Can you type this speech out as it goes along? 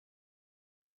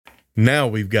Now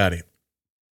we've got it.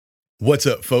 What's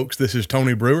up, folks? This is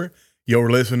Tony Brewer.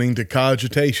 You're listening to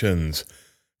Cogitations.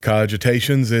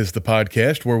 Cogitations is the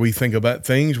podcast where we think about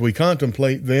things, we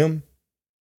contemplate them,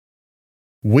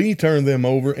 we turn them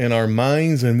over in our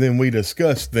minds, and then we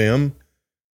discuss them.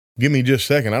 Give me just a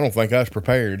second. I don't think I was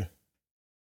prepared.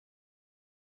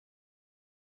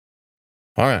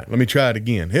 All right, let me try it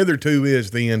again. Hitherto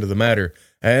is the end of the matter.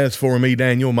 As for me,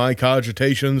 Daniel, my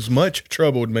cogitations much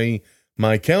troubled me.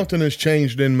 My countenance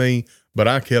changed in me, but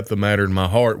I kept the matter in my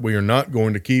heart. We are not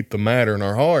going to keep the matter in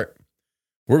our heart.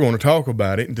 We're going to talk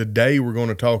about it, and today we're going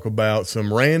to talk about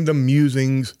some random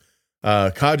musings,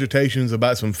 cogitations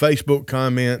about some Facebook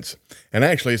comments. And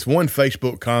actually, it's one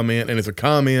Facebook comment, and it's a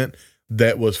comment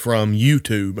that was from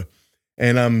YouTube.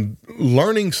 And I'm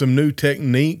learning some new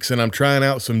techniques, and I'm trying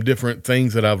out some different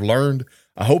things that I've learned.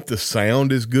 I hope the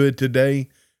sound is good today.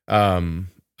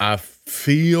 I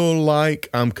feel like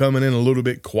I'm coming in a little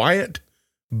bit quiet,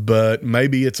 but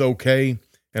maybe it's okay.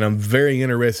 And I'm very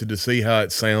interested to see how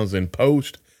it sounds in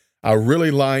post. I really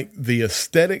like the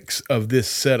aesthetics of this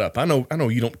setup. I know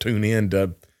you don't tune in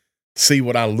to see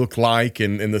what I look like,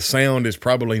 and the sound is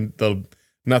probably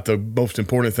not the most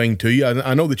important thing to you.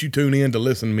 I know that you tune in to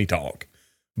listen to me talk,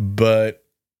 but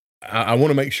I want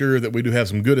to make sure that we do have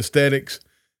some good aesthetics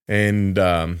and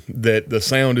that the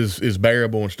sound is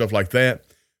bearable and stuff like that.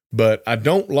 But I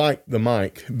don't like the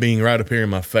mic being right up here in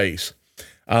my face.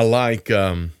 I like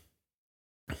the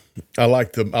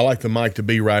mic to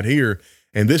be right here,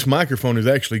 and this microphone is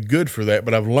actually good for that.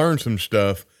 But I've learned some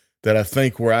stuff that I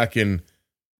think where I can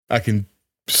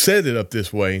set it up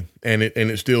this way, and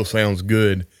it still sounds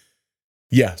good.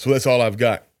 Yeah, so that's all I've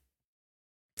got.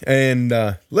 And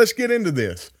let's get into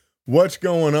this. What's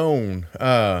going on?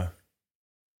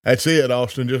 That's it,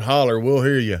 Austin. Just holler. We'll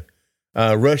hear you.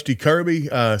 Rusty Kirby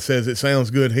says it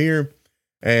sounds good here.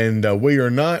 And we are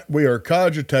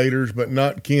cogitators, but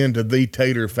not kin to the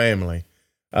Tater family.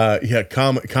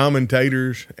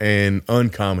 Commentators and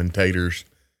uncommentators.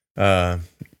 I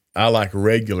like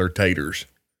regular taters.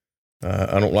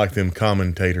 I don't like them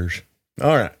commentators.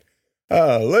 All right.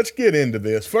 Let's get into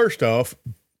this. First off,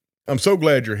 I'm so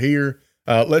glad you're here.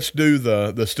 Let's do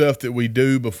the stuff that we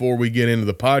do before we get into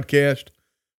the podcast.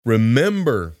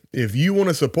 Remember, if you want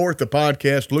to support the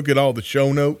podcast, look at all the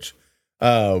show notes.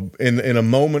 In a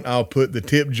moment, I'll put the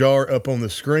tip jar up on the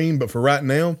screen. But for right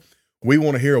now, we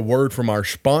want to hear a word from our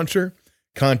sponsor.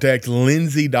 Contact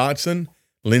Lindsay Dotson,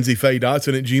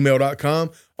 lindsayfaydotson@gmail.com.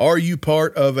 Are you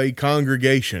part of a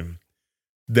congregation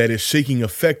that is seeking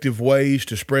effective ways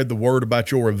to spread the word about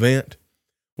your event?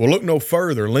 Well, look no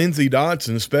further. Lindsay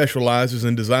Dotson specializes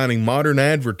in designing modern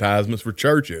advertisements for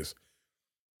churches,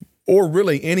 or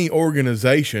really any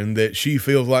organization that she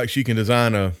feels like she can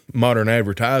design a modern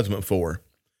advertisement for.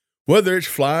 Whether it's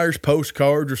flyers,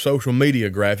 postcards, or social media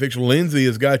graphics, Lindsay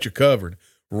has got you covered.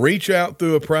 Reach out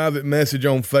through a private message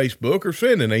on Facebook or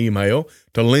send an email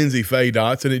to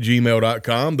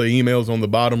lindsayfaydotson@gmail.com. The email's on the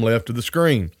bottom left of the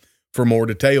screen. For more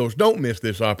details, don't miss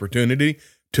this opportunity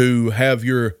to have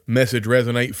your message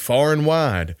resonate far and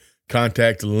wide.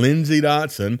 Contact Lindsay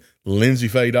Dotson,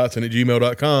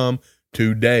 lindsayfaydotson@gmail.com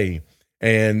today.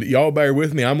 And y'all bear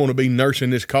with me. I'm going to be nursing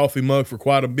this coffee mug for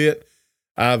quite a bit.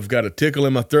 I've got a tickle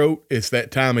in my throat. It's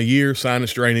that time of year,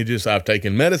 sinus drainages. I've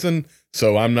taken medicine,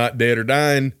 so I'm not dead or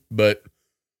dying, but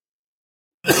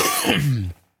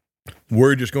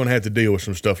we're just going to have to deal with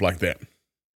some stuff like that.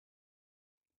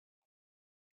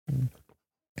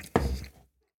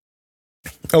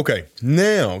 Okay,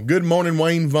 now, good morning,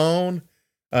 Wayne Vaughn.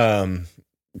 Yeah,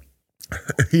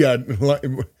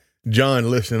 John,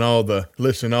 listen all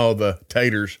the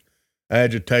taters,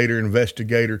 agitator,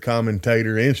 investigator,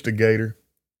 commentator, instigator.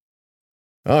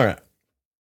 All right,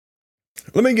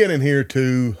 let me get in here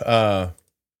to. I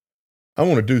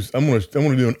want to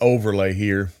do an overlay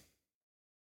here.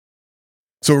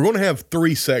 So we're going to have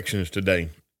 3 sections today.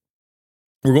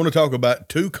 We're going to talk about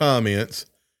 2 comments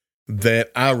that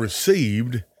I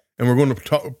received, and we're going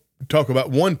to talk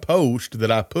about one post that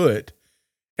I put.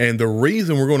 And the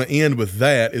reason we're going to end with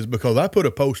that is because I put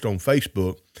a post on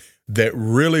Facebook that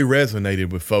really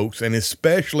resonated with folks, and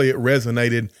especially it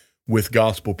resonated with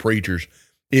gospel preachers.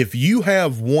 If you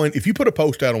put a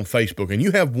post out on Facebook and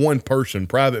you have one person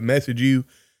private message you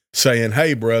saying,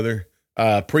 "Hey brother,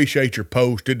 I appreciate your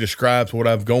post. It describes what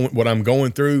I'm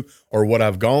going through or what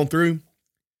I've gone through,"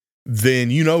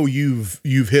 then you know you've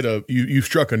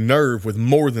struck a nerve with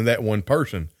more than that one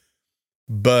person.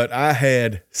 But I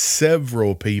had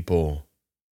several people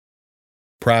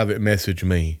private message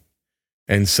me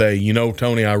and say,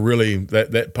 Tony, I really,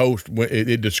 that post,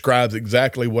 it describes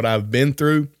exactly what I've been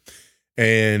through.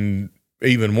 And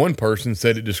even one person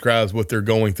said it describes what they're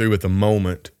going through at the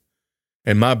moment.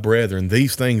 And my brethren,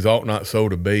 these things ought not so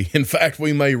to be. In fact,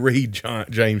 we may read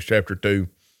James chapter 2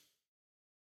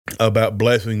 about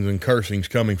blessings and cursings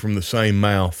coming from the same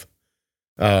mouth.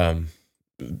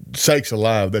 Sakes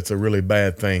alive, that's a really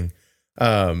bad thing.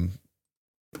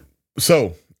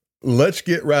 So let's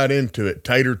get right into it.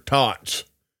 Tater tots.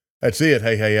 That's it.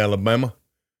 Hey, Alabama.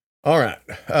 All right.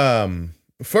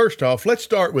 First off, let's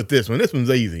start with this one. This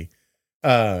one's easy.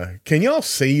 Can y'all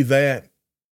see that?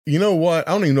 You know what?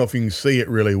 I don't even know if you can see it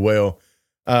really well.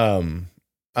 I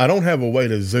don't have a way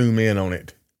to zoom in on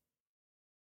it.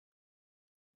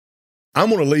 I'm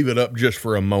going to leave it up just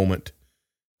for a moment.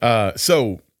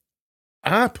 So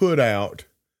I put out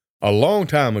a long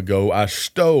time ago, I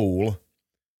stole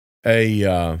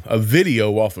a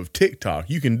video off of TikTok.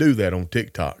 You can do that on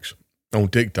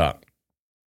TikTok.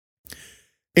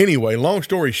 Anyway, long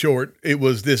story short, it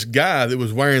was this guy that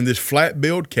was wearing this flat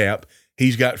billed cap.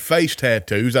 He's got face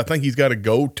tattoos. I think he's got a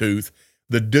gold tooth.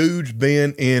 The dude's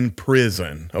been in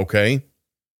prison, okay?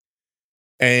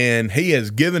 And he has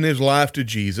given his life to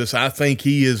Jesus. I think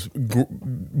he is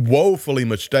woefully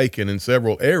mistaken in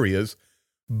several areas,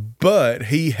 but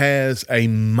he has a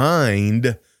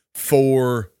mind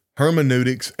for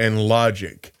hermeneutics and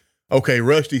logic. Okay,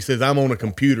 Rusty says, I'm on a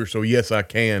computer, so yes, I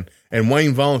can. And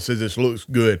Wayne Vaughn says this looks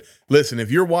good. Listen, if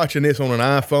you're watching this on an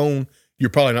iPhone, you're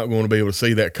probably not going to be able to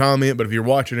see that comment, but if you're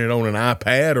watching it on an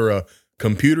iPad or a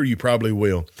computer, you probably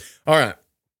will. All right.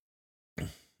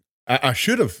 I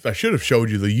should have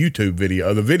showed you the YouTube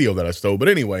video, the video that I stole. But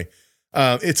anyway,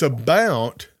 it's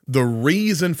about the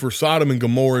reason for Sodom and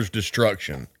Gomorrah's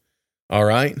destruction. All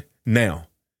right. Now,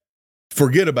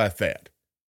 forget about that.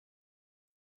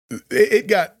 It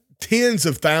got tens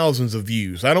of thousands of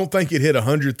views. I don't think it hit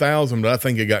 100,000, but I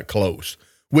think it got close,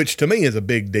 which to me is a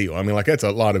big deal. I mean, like that's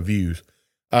a lot of views.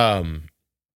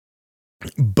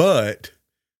 But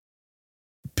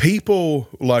people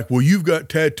like, well, you've got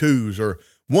tattoos, or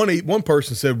one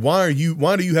person said, why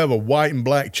do you have a white and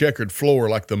black checkered floor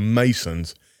like the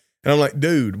Masons? And I'm like,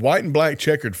 dude, white and black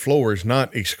checkered floor is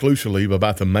not exclusively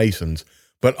about the Masons,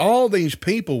 but all these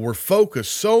people were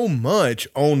focused so much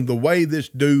on the way this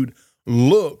dude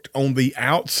looked on the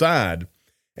outside.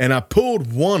 And I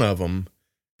pulled one of them,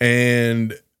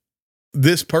 and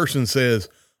this person says,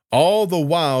 all the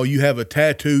while you have a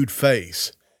tattooed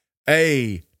face.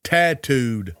 A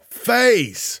tattooed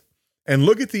face. And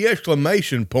look at the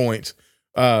exclamation points.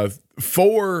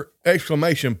 4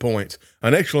 exclamation points.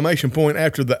 An exclamation point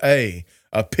after the A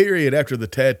period after the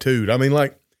tattooed. I mean,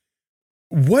 like,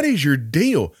 what is your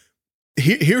deal?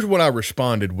 Here's what I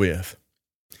responded with.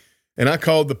 And I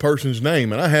called the person's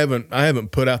name, and I haven't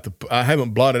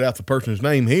blotted out the person's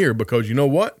name here because you know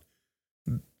what?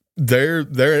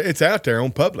 It's out there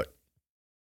on public.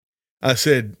 I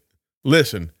said,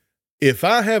 listen, if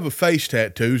I have a face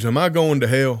tattoos, am I going to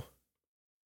hell?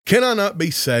 Can I not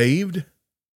be saved?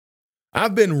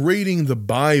 I've been reading the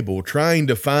Bible, trying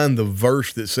to find the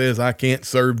verse that says I can't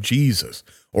serve Jesus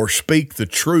or speak the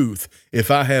truth if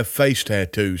I have face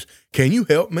tattoos. Can you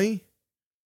help me?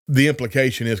 The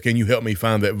implication is, can you help me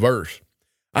find that verse?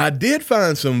 I did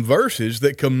find some verses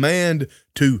that command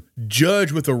to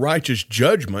judge with a righteous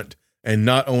judgment and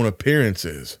not on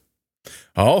appearances.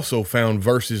 I also found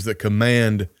verses that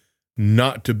command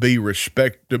not to be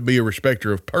a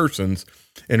respecter of persons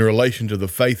in relation to the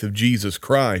faith of Jesus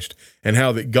Christ, and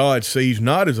how that God sees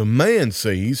not as a man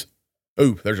sees.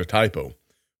 Ooh, there's a typo.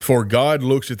 For God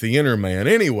looks at the inner man.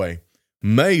 Anyway,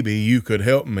 maybe you could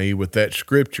help me with that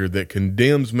scripture that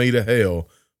condemns me to hell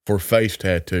for face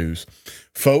tattoos.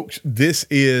 Folks, this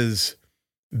is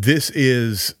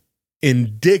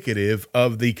indicative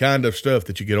of the kind of stuff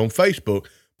that you get on Facebook,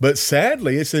 but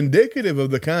sadly, it's indicative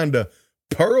of the kind of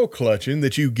pearl clutching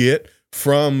that you get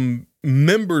from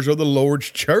members of the Lord's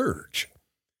church.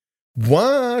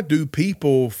 Why do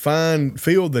people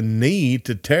feel the need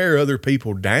to tear other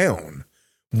people down?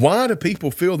 Why do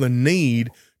people feel the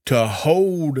need to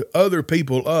hold other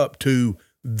people up to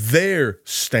their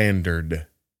standard?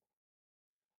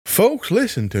 Folks,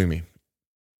 listen to me.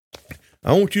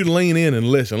 I want you to lean in and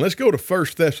listen. Let's go to 1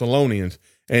 Thessalonians.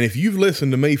 And if you've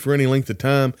listened to me for any length of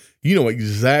time, you know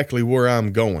exactly where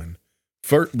I'm going.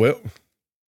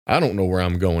 I don't know where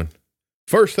I'm going.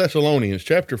 1 Thessalonians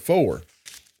chapter 4.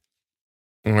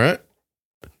 All right.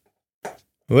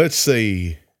 Let's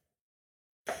see.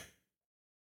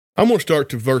 I'm going to start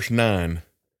to verse 9.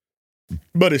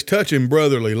 But as touching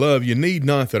brotherly love, you need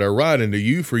not that I write unto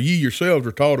you, for ye yourselves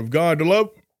are taught of God to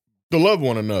love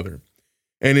one another.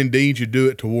 And indeed you do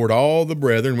it toward all the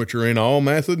brethren which are in all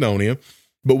Macedonia.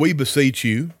 But we beseech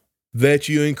you that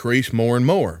you increase more and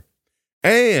more,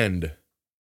 and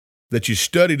that you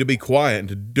study to be quiet and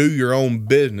to do your own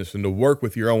business and to work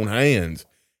with your own hands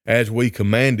as we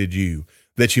commanded you,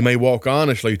 that you may walk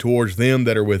honestly towards them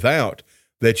that are without,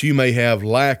 that you may have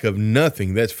lack of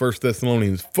nothing. That's 1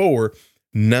 Thessalonians 4,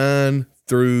 9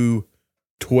 through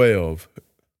 12.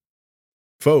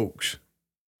 Folks,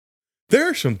 there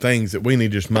are some things that we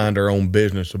need to just mind our own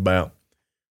business about.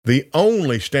 The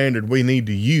only standard we need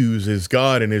to use is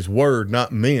God and his word,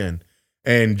 not men.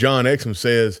 And John Exum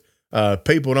says,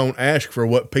 people don't ask for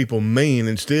what people mean.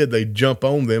 Instead, they jump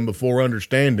on them before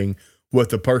understanding what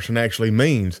the person actually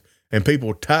means. And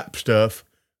people type stuff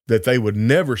that they would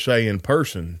never say in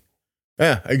person.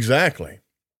 Yeah, exactly.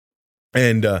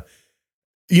 And,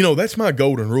 that's my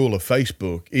golden rule of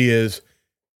Facebook is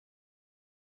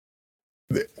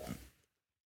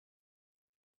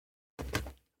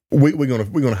we're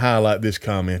gonna highlight this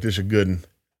comment. This is a good one.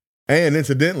 And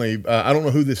incidentally, I don't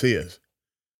know who this is,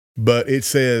 but it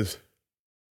says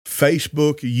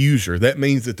Facebook user. That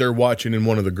means that they're watching in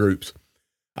one of the groups.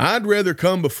 I'd rather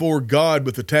come before God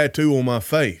with a tattoo on my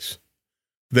face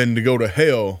than to go to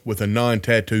hell with a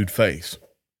non-tattooed face.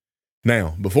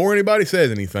 Now, before anybody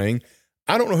says anything,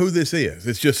 I don't know who this is.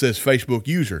 It just says Facebook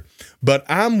user, but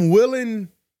I'm willing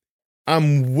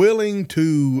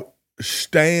to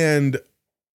stand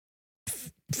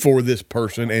for this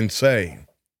person and say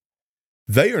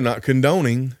they are not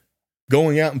condoning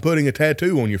going out and putting a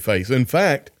tattoo on your face. In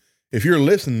fact, if you're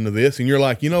listening to this and you're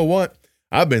like, you know what?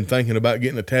 I've been thinking about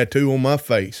getting a tattoo on my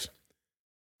face,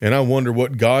 and I wonder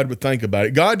what God would think about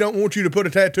it. God don't want you to put a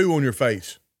tattoo on your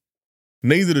face.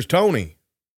 Neither does Tony.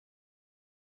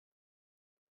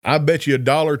 I bet you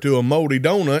 $1 to a moldy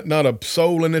donut, not a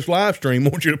soul in this live stream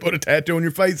wants you to put a tattoo on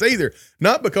your face either.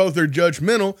 Not because they're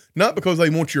judgmental, not because they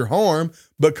want your harm,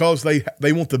 because they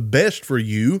want the best for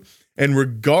you. And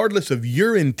regardless of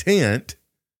your intent,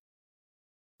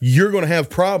 you're going to have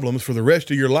problems for the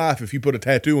rest of your life if you put a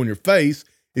tattoo on your face.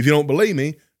 If you don't believe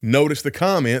me, notice the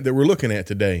comment that we're looking at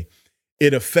today.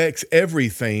 It affects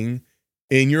everything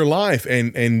in your life,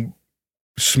 and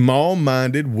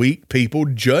small-minded, weak people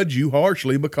judge you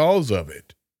harshly because of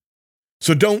it.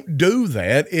 So don't do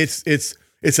that.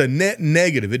 It's a net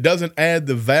negative. It doesn't add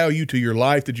the value to your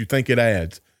life that you think it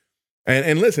adds.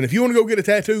 And listen, if you want to go get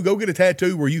a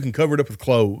tattoo where you can cover it up with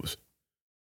clothes.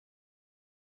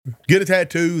 Get a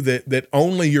tattoo that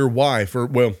only your wife, or,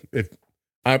 well, if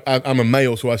I'm a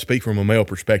male, so I speak from a male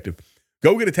perspective.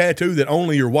 Go get a tattoo that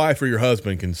only your wife or your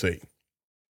husband can see.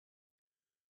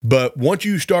 But once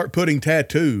you start putting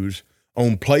tattoos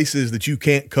on places that you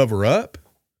can't cover up,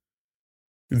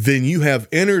 then you have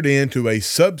entered into a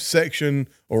subsection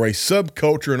or a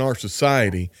subculture in our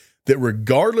society that,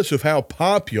 regardless of how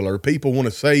popular people want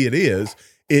to say it is,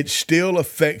 it still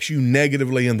affects you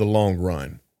negatively in the long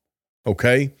run.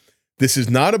 Okay? This is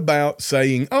not about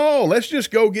saying, oh, let's just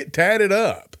go get tatted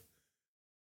up.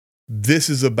 This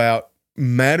is about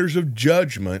matters of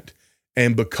judgment.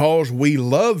 And because we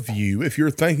love you, if you're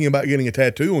thinking about getting a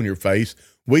tattoo on your face,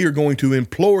 we are going to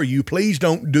implore you, please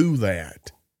don't do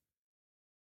that.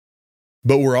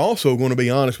 But we're also going to be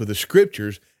honest with the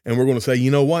scriptures, and we're going to say, you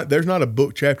know what? There's not a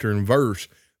book, chapter, and verse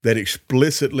that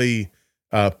explicitly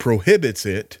prohibits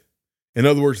it. In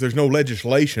other words, there's no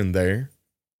legislation there.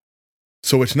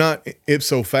 So it's not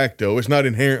ipso facto. It's not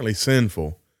inherently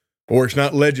sinful, or it's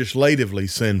not legislatively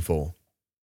sinful.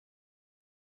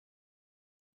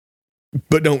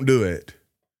 But don't do it.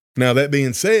 Now, that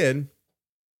being said,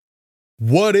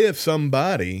 what if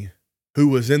somebody who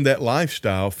was in that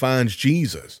lifestyle finds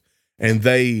Jesus and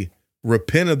they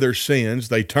repent of their sins,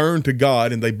 they turn to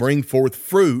God, and they bring forth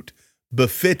fruit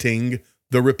befitting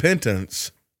the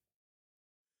repentance?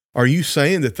 Are you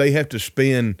saying that they have to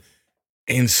spend,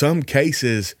 in some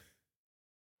cases,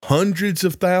 hundreds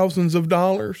of thousands of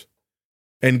dollars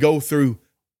and go through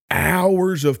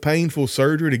hours of painful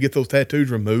surgery to get those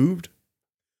tattoos removed?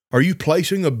 Are you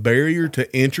placing a barrier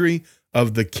to entry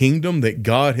of the kingdom that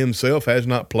God himself has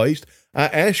not placed? I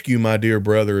ask you, my dear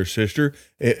brother or sister,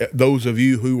 those of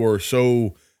you who are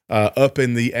so up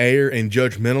in the air and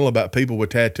judgmental about people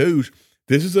with tattoos,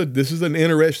 this is an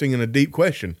interesting and a deep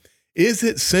question. Is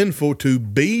it sinful to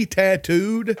be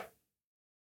tattooed,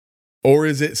 or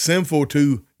is it sinful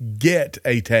to get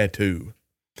a tattoo?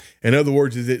 In other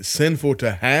words, is it sinful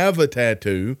to have a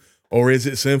tattoo, or is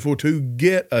it sinful to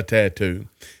get a tattoo?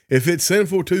 If it's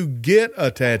sinful to get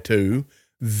a tattoo,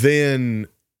 then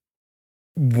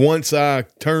once I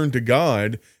turn to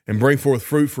God and bring forth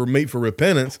fruit for meat for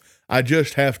repentance, I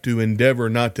just have to endeavor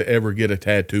not to ever get a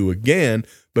tattoo again,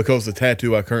 because the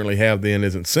tattoo I currently have then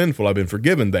isn't sinful. I've been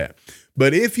forgiven that.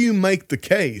 But if you make the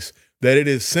case that it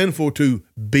is sinful to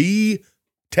be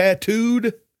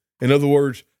tattooed, in other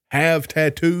words, have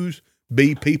tattoos,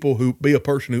 be a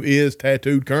person who is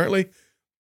tattooed currently,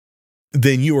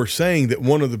 then you are saying that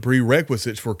one of the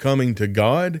prerequisites for coming to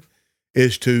God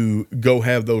is to go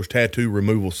have those tattoo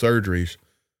removal surgeries.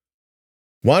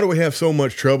 Why do we have so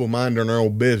much trouble minding our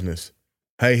own business?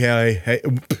 Hey,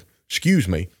 excuse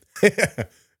me.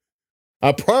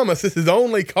 I promise this is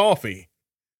only coffee.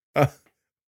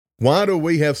 Why do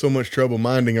we have so much trouble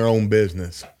minding our own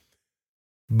business?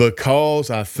 Because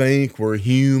I think we're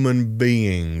human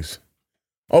beings.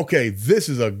 Okay, this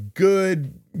is a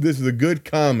good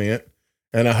comment,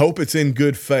 and I hope it's in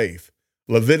good faith.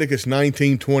 Leviticus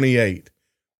 19:28.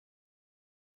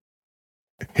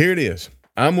 Here it is.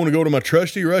 I'm going to go to my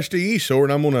trusty rusty eSword,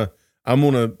 and I'm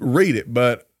going to read it,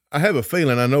 but I have a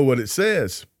feeling I know what it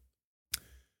says.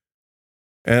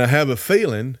 And I have a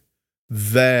feeling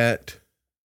that,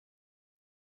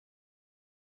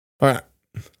 all right,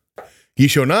 ye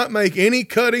shall not make any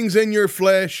cuttings in your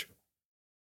flesh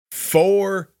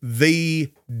for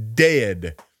the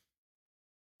dead,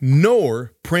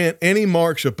 nor print any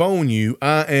marks upon you.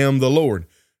 I am the Lord.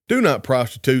 Do not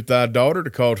prostitute thy daughter to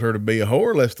cause her to be a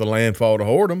whore, lest the land fall to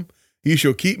whoredom. Ye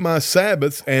shall keep my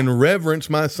Sabbaths and reverence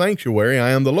my sanctuary. I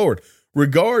am the Lord.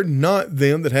 Regard not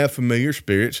them that have familiar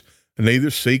spirits, neither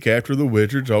seek after the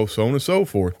wizards, so on and so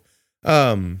forth.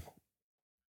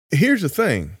 Here's the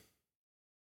thing.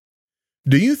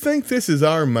 Do you think this is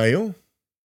our mail?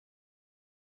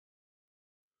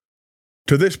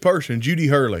 To this person, Judy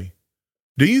Hurley,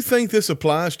 do you think this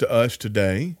applies to us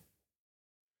today?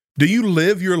 Do you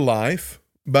live your life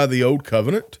by the old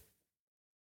covenant?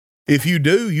 If you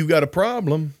do, you've got a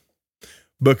problem,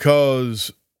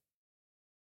 because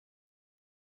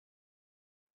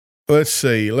let's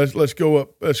see, let's go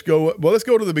up. Let's go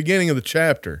to the beginning of the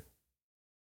chapter.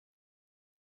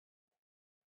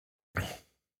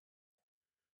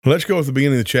 Let's go at the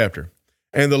beginning of the chapter.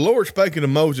 And the Lord spake unto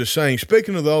Moses, saying,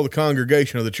 speaking to all the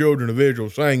congregation of the children of Israel,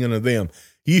 saying unto them,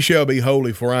 Ye shall be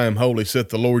holy, for I am holy, saith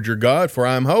the Lord your God, for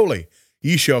I am holy.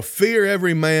 Ye shall fear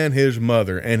every man his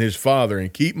mother and his father,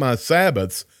 and keep my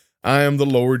Sabbaths. I am the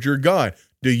Lord your God.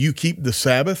 Do you keep the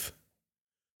Sabbath?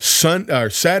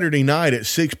 Saturday night at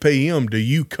 6 p.m., do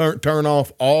you turn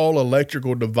off all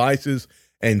electrical devices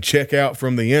and check out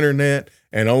from the internet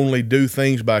and only do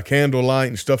things by candlelight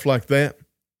and stuff like that?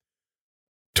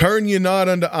 Turn ye not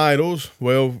unto idols.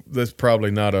 Well, that's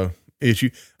probably not a issue.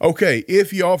 Okay,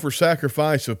 if ye offer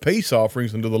sacrifice of peace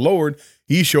offerings unto the Lord,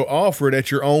 ye shall offer it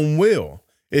at your own will.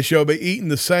 It shall be eaten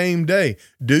the same day.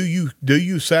 Do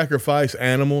you sacrifice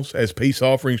animals as peace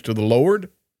offerings to the Lord?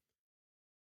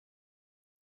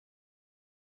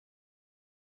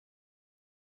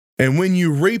 And when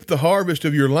you reap the harvest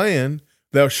of your land,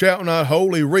 thou shalt not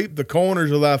wholly reap the corners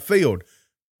of thy field.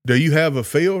 Do you have a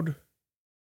field?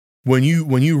 When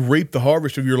you reap the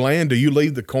harvest of your land, do you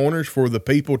leave the corners for the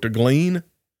people to glean?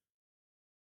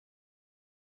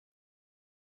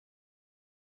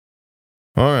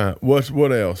 All right.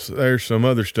 What else? There's some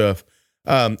other stuff.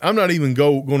 I'm not even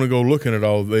going to go looking at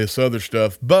all this other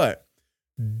stuff, but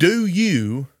do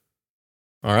you,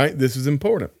 all right, this is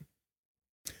important.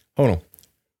 Hold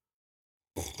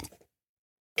on.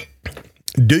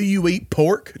 Do you eat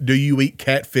pork? Do you eat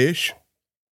catfish?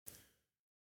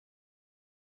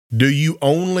 Do you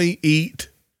only eat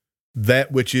that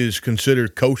which is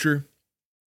considered kosher?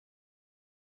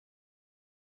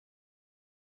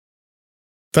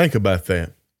 Think about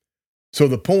that. So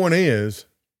the point is,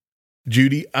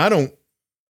 Judy,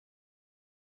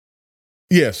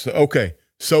 yes, okay.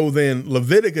 So then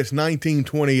Leviticus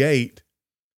 19:28,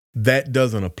 that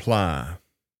doesn't apply.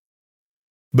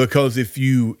 Because if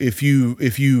you don't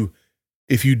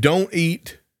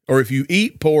eat, or if you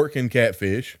eat pork and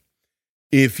catfish,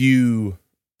 if you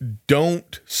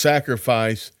don't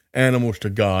sacrifice animals to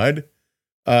God,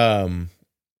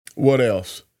 what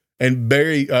else? And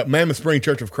Barry, Mammoth Spring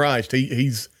Church of Christ,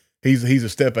 he's a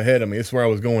step ahead of me. That's where I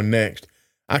was going next.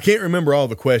 I can't remember all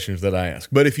the questions that I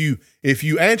asked, but if you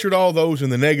answered all those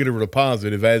in the negative or the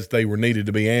positive as they were needed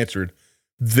to be answered,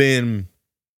 then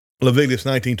Leviticus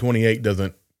 19:28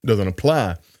 doesn't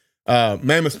apply.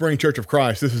 Mammoth Spring Church of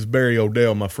Christ, this is Barry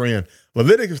Odell, my friend. If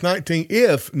Leviticus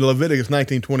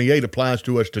 19:28 applies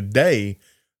to us today,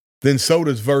 then so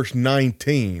does verse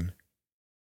 19.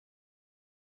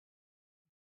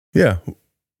 Yeah.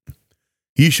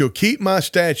 Ye shall keep my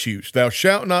statutes. Thou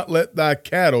shalt not let thy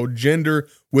cattle gender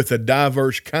with a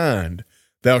diverse kind.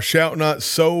 Thou shalt not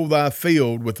sow thy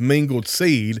field with mingled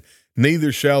seed,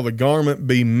 neither shall the garment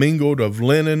be mingled of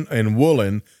linen and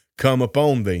woolen come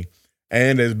upon thee.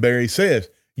 And as Barry says,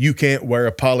 you can't wear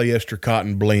a polyester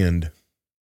cotton blend.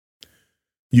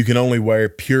 you can only wear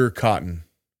pure cotton,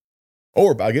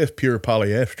 or I guess pure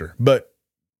polyester.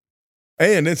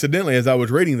 And incidentally, as I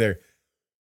was reading there,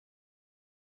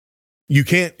 you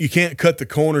can't cut the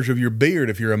corners of your beard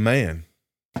if you're a man.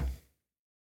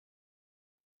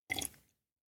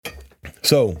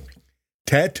 So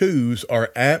tattoos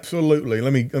are absolutely,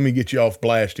 let me get you off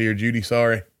blast here, Judy.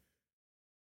 Sorry.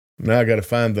 Now I got to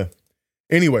find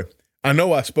anyway, I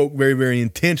know I spoke very, very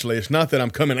intentionally. It's not that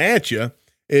I'm coming at you.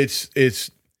 It's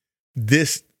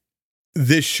this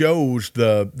shows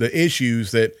the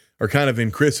issues that are kind of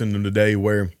in Christendom today,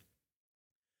 where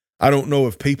I don't know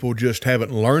if people just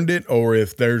haven't learned it, or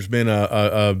if there's been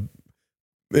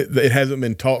it hasn't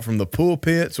been taught from the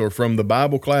pulpits or from the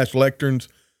Bible class lecterns,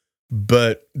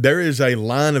 but there is a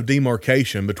line of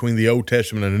demarcation between the Old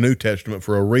Testament and the New Testament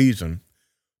for a reason.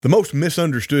 The most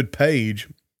misunderstood page,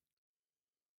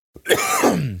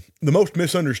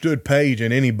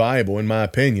 in any Bible, in my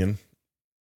opinion,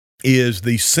 is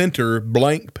the center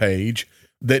blank page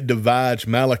that divides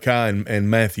Malachi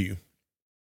and Matthew.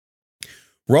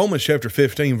 Romans chapter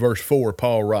 15, verse 4,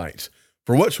 Paul writes,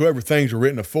 "For whatsoever things are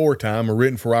written aforetime are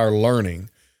written for our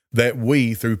learning, that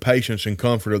we, through patience and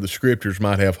comfort of the Scriptures,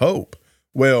 might have hope."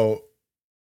 Well,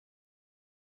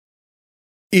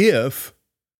 if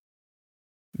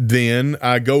then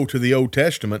I go to the Old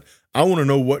Testament, I want to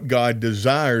know what God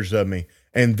desires of me.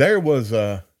 And there was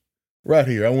right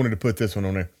here, I wanted to put this one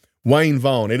on there. Wayne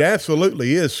Vaughn. It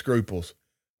absolutely is scruples.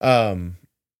 Oh,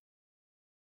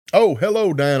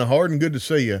 hello, Diana Harden. Good to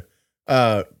see you.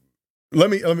 So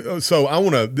I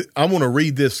want to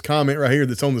read this comment right here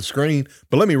that's on the screen,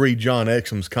 but let me read John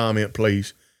Exum's comment,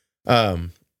 please.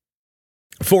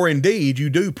 "For indeed you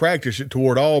do practice it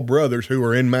toward all brothers who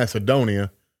are in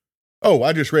Macedonia." Oh,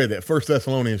 I just read that. 1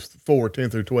 Thessalonians 4,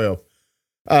 10 through 12.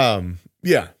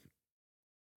 Yeah.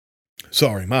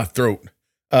 Sorry, my throat.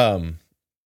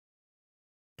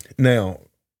 Now,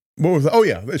 what was oh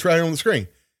yeah, it's right here on the screen.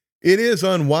 "It is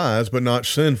unwise, but not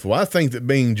sinful. I think that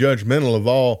being judgmental of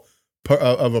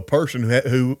a person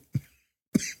who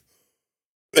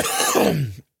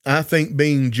I think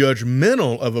being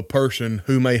judgmental of a person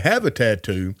who may have a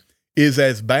tattoo is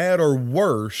as bad or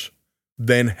worse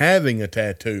than having a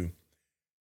tattoo."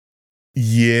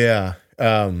 Yeah.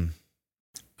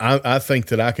 I think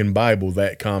that I can Bible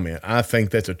that comment. I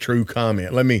think that's a true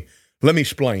comment. Let me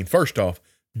explain. First off,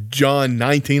 John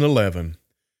 19:11.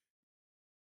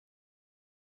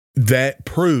 That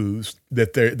proves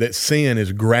that sin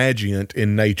is gradient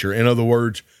in nature. In other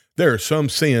words, there are some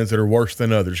sins that are worse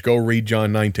than others. Go read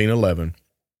John 19:11.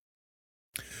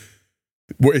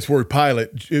 It's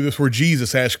where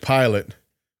Jesus asked Pilate,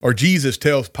 or Jesus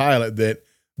tells Pilate that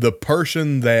the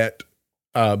person that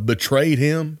betrayed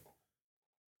him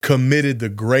committed the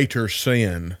greater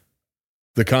sin.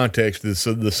 The context is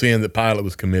the sin that Pilate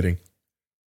was committing.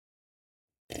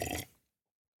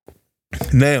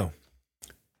 Now,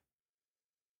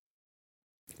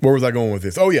 where was I going with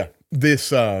this? Oh yeah,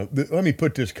 let me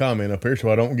put this comment up here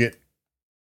so I don't get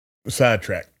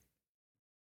sidetracked.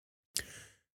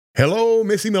 "Hello,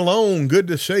 Missy Malone. Good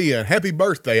to see you. Happy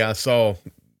birthday. I saw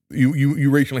you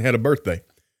recently had a birthday."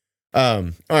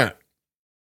 All right.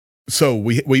 So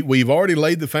we've already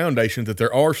laid the foundation that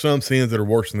there are some sins that are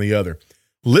worse than the other.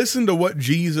 Listen to what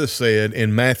Jesus said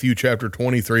in Matthew chapter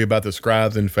 23 about the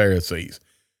scribes and Pharisees.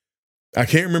 I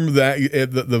can't remember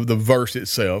the verse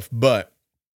itself, but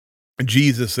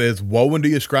Jesus says, "Woe unto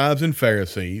you, scribes and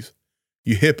Pharisees,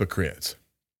 you hypocrites!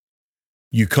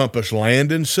 You compass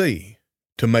land and sea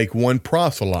to make one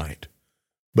proselyte,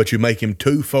 but you make him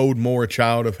twofold more a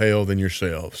child of hell than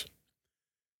yourselves."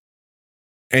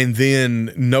 And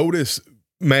then notice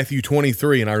Matthew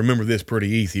 23, and I remember this pretty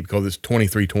easy because it's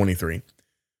 23:23.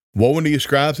 "Woe unto you,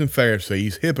 scribes and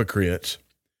Pharisees, hypocrites!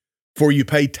 For you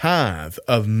pay tithe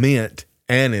of mint,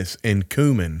 anise, and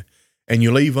cumin, and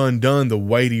you leave undone the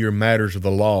weightier matters of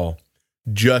the law,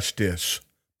 justice,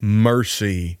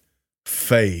 mercy,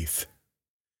 faith.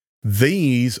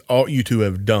 These ought you to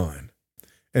have done,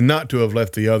 and not to have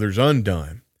left the others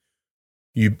undone.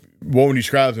 Woe unto you,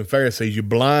 scribes and Pharisees, you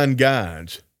blind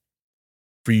guides,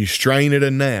 for you strain at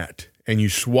a gnat, and you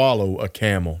swallow a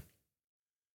camel."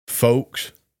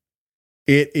 Folks,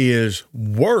 it is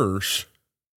worse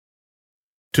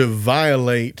to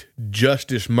violate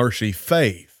justice, mercy,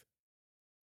 faith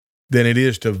than it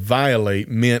is to violate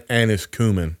mint, anise,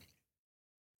 cumin.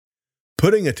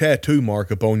 Putting a tattoo mark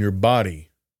upon your body,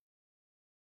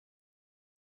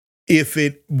 if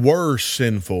it were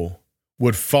sinful,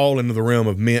 would fall into the realm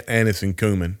of mint, anise, and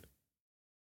cumin.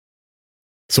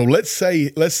 So let's say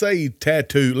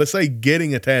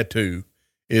getting a tattoo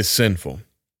is sinful.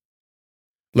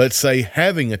 let's say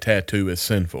having a tattoo is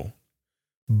sinful,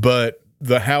 but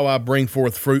the how I bring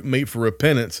forth fruit meet for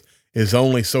repentance is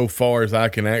only so far as I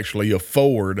can actually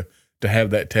afford to have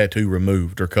that tattoo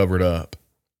removed or covered up,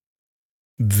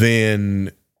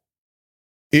 then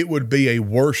it would be a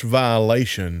worse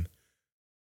violation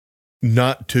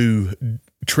not to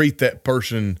treat that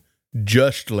person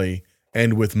justly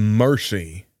and with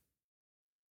mercy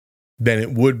than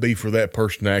it would be for that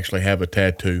person to actually have a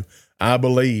tattoo. I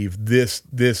believe this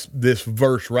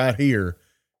verse right here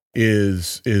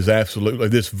is absolutely,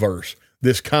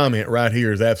 this comment right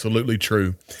here is absolutely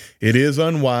true. It is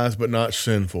unwise, but not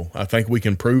sinful. I think we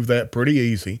can prove that pretty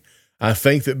easy. I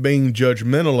think that being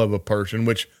judgmental of a person,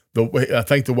 I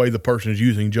think the way the person is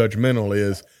using judgmental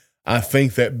is, I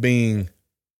think that being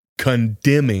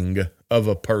condemning of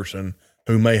a person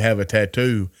who may have a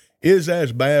tattoo is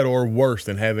as bad or worse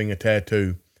than having a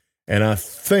tattoo. And I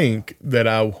think that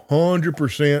I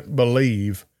 100%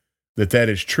 believe that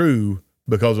is true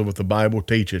because of what the Bible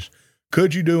teaches.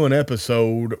 Could you do an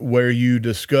episode where you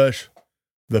discuss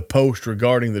the post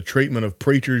regarding the treatment of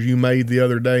preachers you made the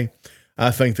other day?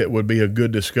 I think that would be a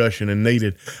good discussion and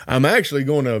needed. I'm actually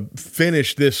going to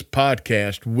finish this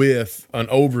podcast with an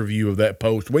overview of that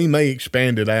post. We may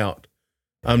expand it out.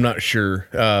 I'm not sure.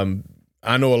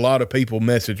 I know a lot of people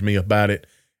message me about it,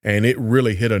 and it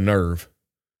really hit a nerve.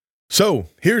 So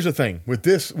here's the thing with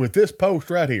this post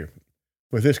right here,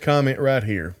 with this comment right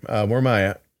here. Where am I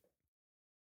at?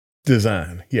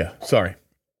 Design. Yeah. Sorry.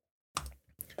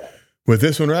 With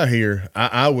this one right here,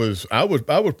 I was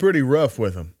pretty rough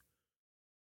with them.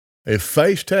 If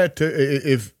I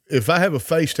have a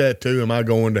face tattoo, am I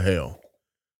going to hell?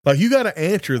 Like, you got to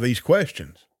answer these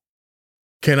questions.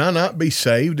 Can I not be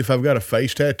saved if I've got a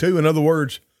face tattoo? In other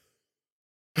words,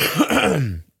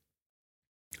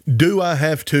 do I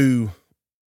have to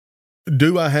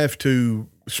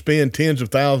spend tens of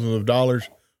thousands of dollars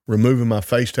removing my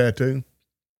face tattoo?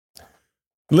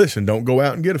 Listen, don't go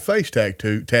out and get a face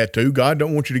tattoo. God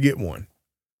don't want you to get one.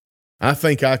 I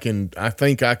think I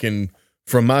can,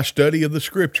 from my study of the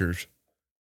scriptures,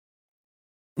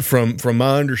 from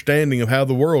my understanding of how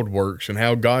the world works and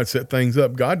how God set things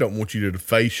up, God don't want you to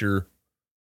deface your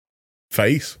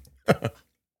face.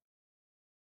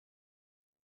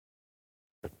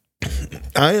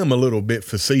 I am a little bit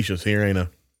facetious here, ain't I?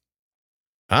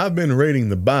 I've been reading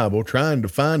the Bible trying to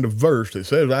find a verse that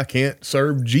says I can't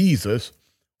serve Jesus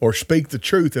or speak the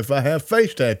truth if I have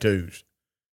face tattoos.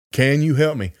 Can you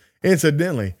help me?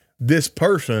 Incidentally, this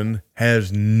person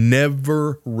has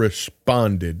never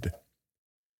responded.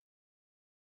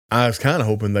 I was kind of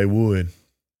hoping they would.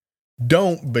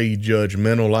 Don't be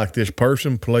judgmental like this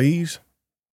person, please.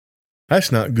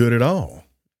 That's not good at all.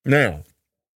 Now,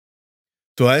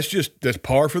 so that's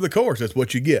par for the course. That's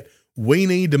what you get. We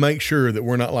need to make sure that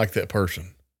we're not like that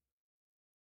person.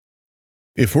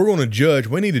 If we're going to judge,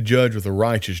 we need to judge with a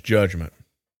righteous judgment.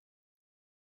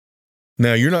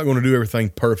 Now, you're not going to do everything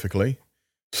perfectly.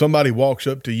 Somebody walks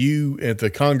up to you at the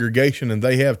congregation and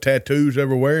they have tattoos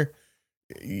everywhere,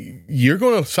 you're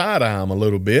going to side-eye them a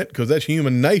little bit because that's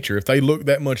human nature if they look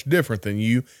that much different than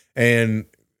you. And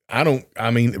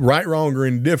right, wrong, or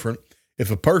indifferent, if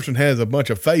a person has a bunch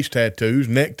of face tattoos,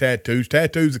 neck tattoos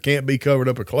that can't be covered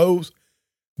up with clothes,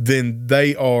 then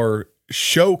they are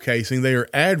showcasing, they are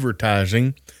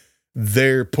advertising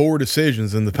their poor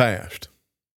decisions in the past.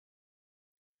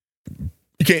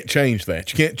 You can't change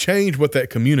that. You can't change what that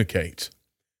communicates.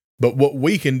 But what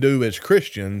we can do as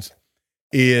Christians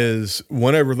is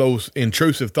whenever those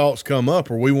intrusive thoughts come up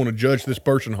or we want to judge this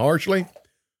person harshly,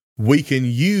 we can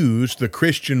use the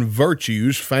Christian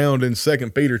virtues found in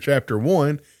 2 Peter chapter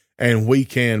 1, and we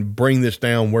can bring this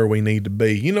down where we need to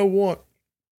be. You know what?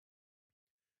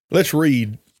 Let's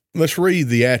read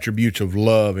the attributes of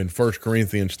love in 1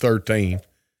 Corinthians 13.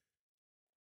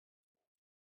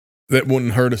 That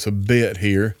wouldn't hurt us a bit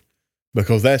here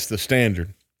because that's the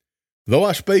standard. Though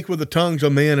I speak with the tongues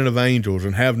of men and of angels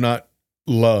and have not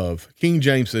love. King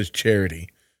James says charity,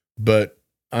 but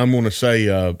I'm going to say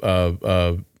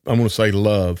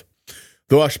love.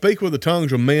 Though I speak with the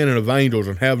tongues of men and of angels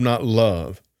and have not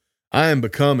love, I am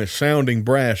become a sounding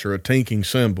brass or a tinkling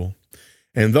cymbal.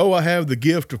 And though I have the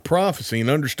gift of prophecy and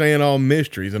understand all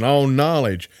mysteries and all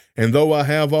knowledge, and though I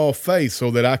have all faith so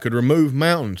that I could remove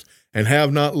mountains and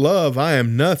have not love, I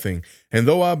am nothing. And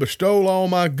though I bestow all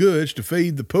my goods to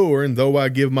feed the poor, and though I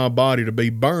give my body to be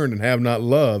burned and have not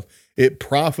love, it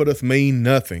profiteth me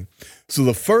nothing. So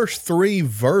the first 3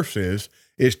 verses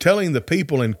is telling the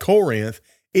people in Corinth,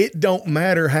 it don't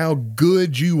matter how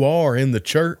good you are in the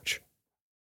church.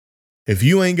 If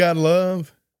you ain't got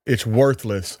love, it's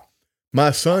worthless.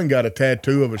 My son got a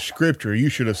tattoo of a scripture. You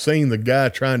should have seen the guy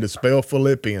trying to spell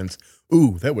Philippians.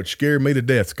 Ooh, that would scare me to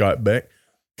death, Scott Beck.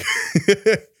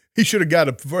 He should have got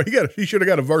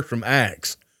a verse from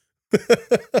Acts.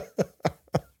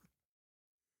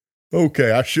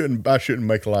 Okay, I shouldn't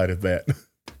make light of that.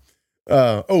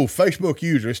 Facebook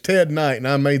user, it's Ted Knight, and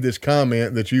I made this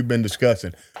comment that you've been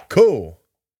discussing. Cool.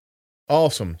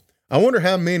 Awesome. I wonder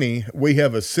how many we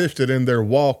have assisted in their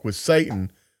walk with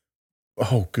Satan.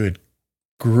 Oh, good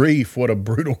grief, what a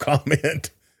brutal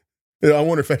comment. I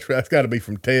wonder if that's got to be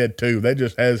from Ted too. That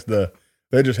just has the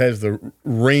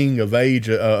ring of age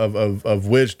of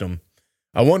wisdom.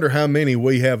 I wonder how many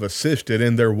we have assisted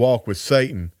in their walk with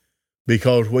Satan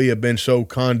because we have been so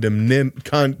condemning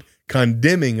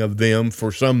of them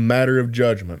for some matter of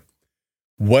judgment.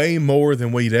 Way more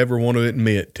than we'd ever want to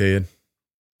admit, Ted.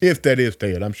 If that is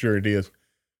Ted, I'm sure it is.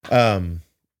 And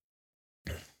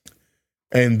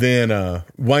then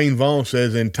Wayne Vaughn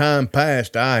says, in time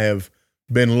past, I have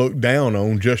been looked down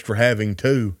on just for having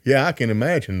two. Yeah, I can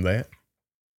imagine that.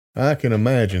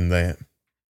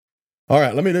 All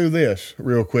right, let me do this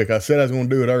real quick. I said I was going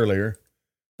to do it earlier.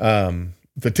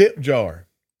 The tip jar.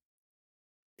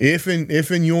 If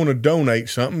you want to donate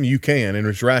something, you can, and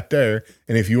it's right there.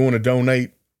 And if you want to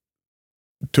donate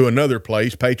to another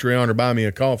place, Patreon or Buy Me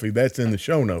a Coffee, that's in the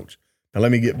show notes. Now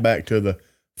let me get back to the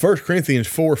 1 Corinthians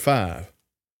 4:5.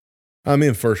 I'm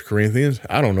in 1 Corinthians.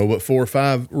 I don't know what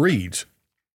 4:5 reads.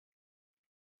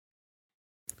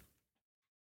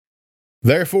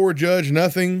 Therefore judge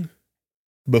nothing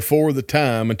before the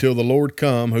time until the Lord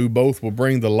come, who both will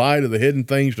bring the light of the hidden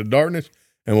things to darkness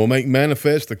and will make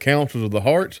manifest the counsels of the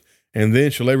hearts, and then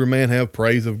shall every man have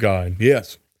praise of God.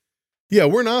 Yes. Yeah,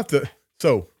 we're not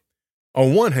so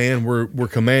on one hand, we're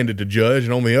commanded to judge,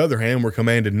 and on the other hand, we're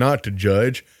commanded not to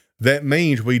judge. That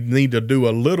means we need to do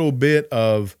a little bit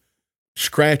of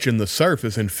scratching the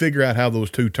surface and figure out how those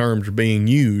two terms are being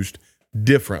used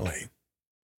differently.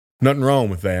 Nothing wrong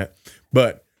with that.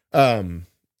 But I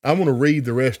want to read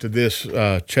the rest of this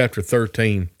chapter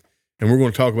 13, and we're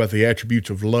going to talk about the attributes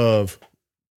of love.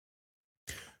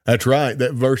 That's right.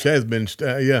 That verse has been,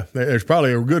 there's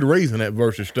probably a good reason that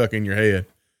verse is stuck in your head.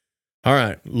 All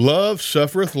right. Love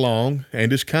suffereth long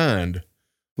and is kind.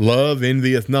 Love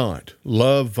envieth not.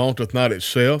 Love vaunteth not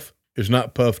itself, is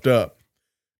not puffed up,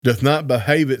 doth not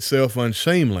behave itself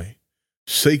unseemly,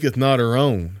 seeketh not her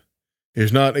own,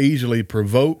 is not easily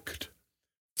provoked,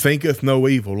 thinketh no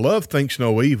evil. Love thinks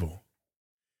no evil.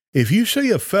 If you see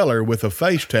a feller with a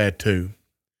face tattoo,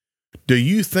 do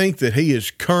you think that he is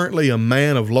currently a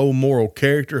man of low moral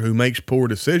character who makes poor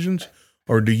decisions?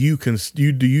 Or do you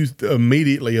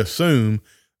immediately assume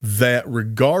that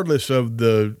regardless of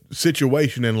the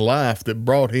situation in life that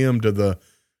brought him to the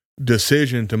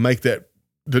decision to make that,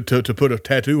 to put a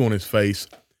tattoo on his face,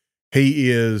 he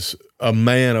is a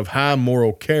man of high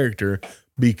moral character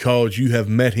because you have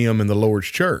met him in the Lord's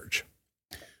church?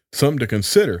 Something to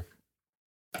consider.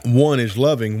 One is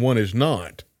loving, one is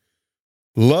not.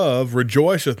 Love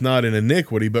rejoiceth not in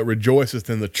iniquity, but rejoiceth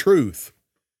in the truth.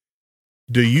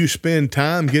 Do you spend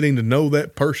time getting to know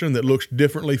that person that looks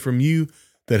differently from you,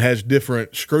 that has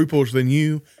different scruples than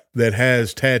you, that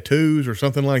has tattoos or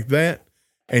something like that,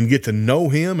 and get to know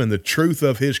him and the truth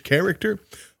of his character?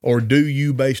 Or do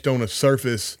you, based on a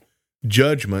surface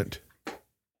judgment,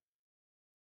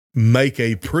 make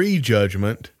a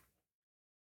prejudgment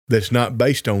that's not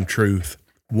based on truth?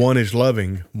 One is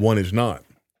loving, one is not.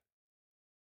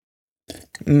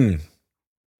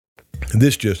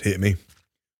 This just hit me.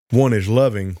 One is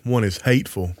loving, one is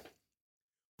hateful.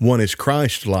 One is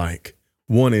Christ-like,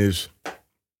 one is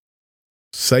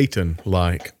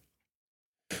Satan-like.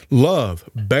 Love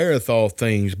beareth all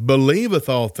things, believeth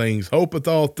all things, hopeth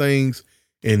all things,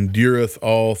 endureth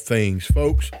all things.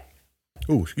 Folks,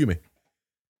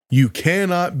 you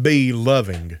cannot be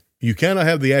loving. You cannot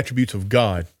have the attributes of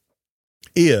God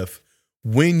if,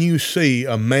 when you see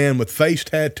a man with face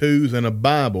tattoos and a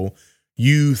Bible,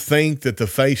 you think that the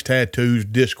face tattoos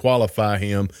disqualify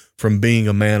him from being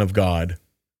a man of God.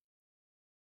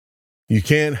 You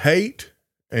can't hate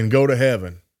and go to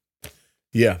heaven.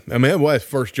 Yeah, I mean,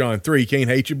 that's 1 John 3. You can't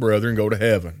hate your brother and go to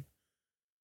heaven.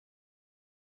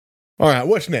 All right,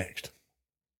 what's next?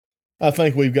 I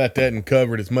think we've got that and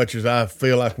covered as much as I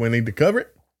feel like we need to cover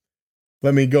it.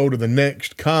 Let me go to the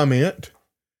next comment.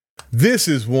 This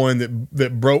is one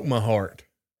that broke my heart.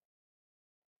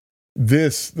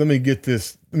 Let me get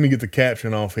the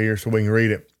caption off here so we can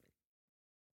read it.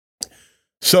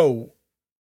 So,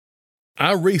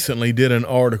 I recently did an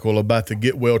article about the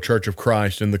Get Well Church of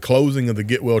Christ and the closing of the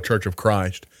Get Well Church of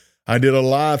Christ. I did a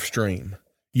live stream.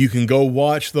 You can go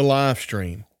watch the live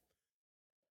stream.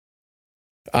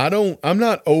 I'm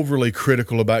not overly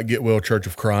critical about Get Well Church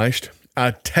of Christ.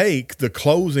 I take the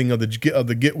closing of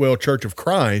the Get Well Church of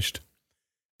Christ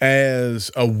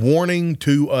as a warning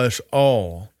to us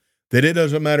all that it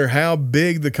doesn't matter how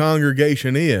big the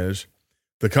congregation is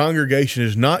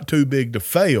not too big to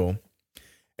fail,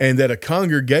 and that a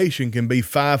congregation can be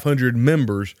 500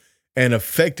 members and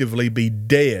effectively be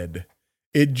dead.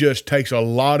 It just takes a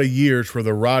lot of years for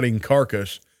the rotting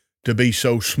carcass to be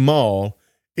so small,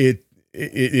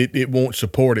 it won't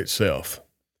support itself.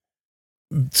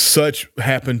 Such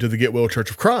happened to the Get Well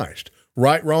Church of Christ.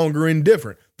 Right, wrong, or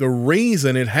indifferent. The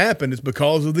reason it happened is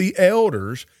because of the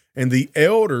elders, and the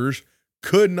elders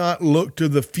could not look to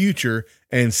the future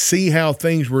and see how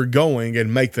things were going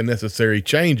and make the necessary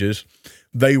changes.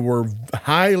 They were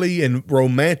highly and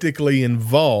romantically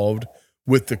involved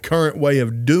with the current way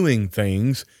of doing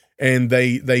things, and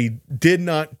they did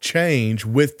not change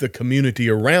with the community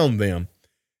around them.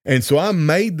 And so I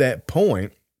made that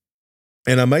point,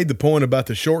 and I made the point about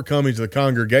the shortcomings of the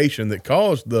congregation that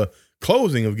caused the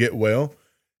closing of Get Well.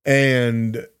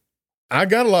 And I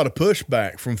got a lot of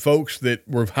pushback from folks that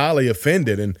were highly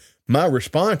offended. And my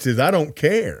response is, I don't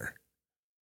care.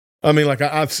 I mean, like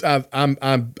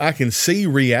I can see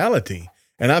reality,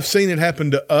 and I've seen it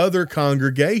happen to other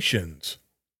congregations.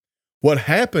 What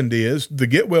happened is the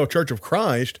Get Well Church of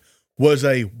Christ was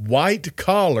a white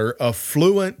collar,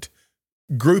 affluent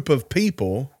group of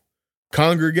people,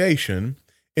 congregation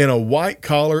in a white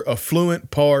collar, affluent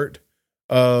part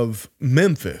of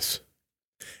Memphis.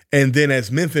 And then as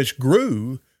Memphis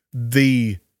grew,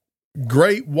 the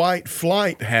Great White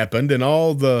Flight happened, and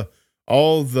all the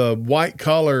white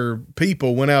collar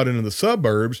people went out into the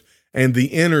suburbs, and the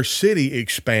inner city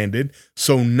expanded.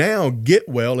 So now Get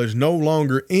Well is no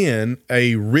longer in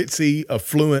a ritzy,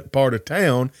 affluent part of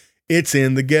town. It's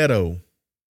in the ghetto.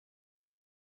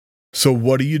 So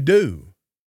what do?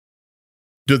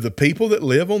 Do the people that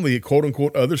live on the quote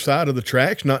unquote other side of the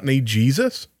tracks not need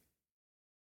Jesus?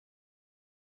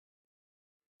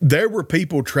 There were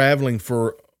people traveling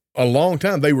for a long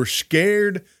time. They were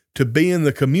scared to be in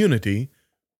the community,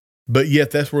 but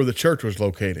yet that's where the church was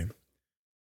located.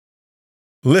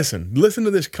 Listen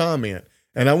to this comment,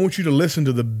 and I want you to listen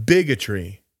to the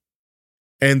bigotry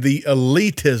and the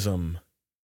elitism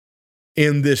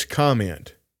in this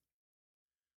comment.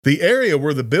 The area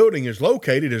where the building is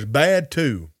located is bad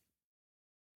too.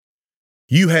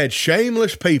 You had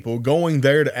shameless people going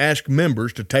there to ask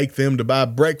members to take them to buy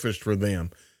breakfast for them.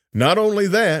 Not only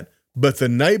that, but the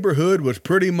neighborhood was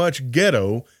pretty much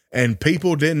ghetto, and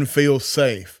people didn't feel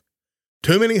safe.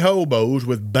 Too many hobos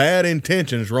with bad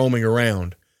intentions roaming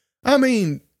around. I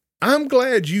mean, I'm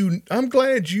glad you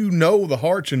know the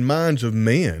hearts and minds of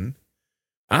men.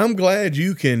 I'm glad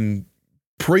you can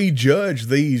prejudge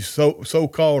these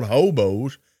so-called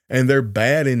hobos and their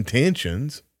bad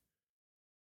intentions.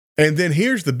 And then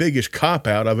here's the biggest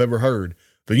cop-out I've ever heard.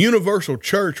 The universal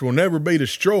church will never be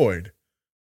destroyed.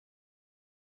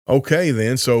 Okay,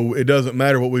 then, so it doesn't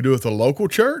matter what we do with the local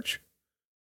church?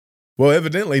 Well,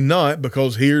 evidently not,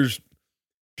 because here's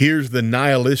the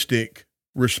nihilistic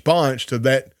response to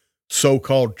that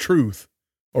so-called truth,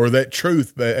 or that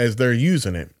truth as they're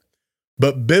using it.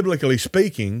 But biblically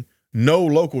speaking, no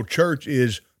local church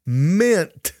is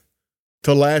meant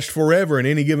to last forever in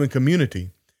any given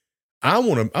community. I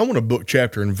want a book,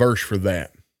 chapter, and verse for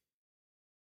that.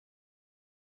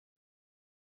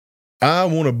 I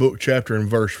want a book, chapter, and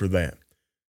verse for that.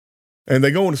 And they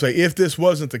go on to say, if this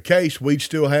wasn't the case, we'd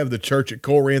still have the church at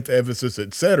Corinth, Ephesus,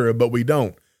 etc., but we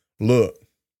don't. Look.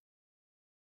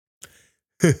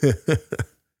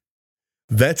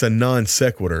 That's a non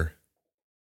sequitur.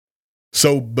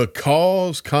 So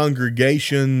because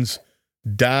congregations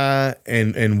die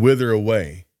and wither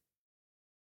away,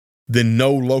 then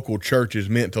no local church is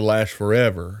meant to last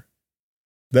forever.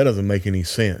 That doesn't make any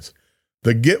sense.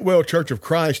 The Get Well Church of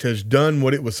Christ has done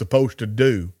what it was supposed to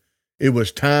do. It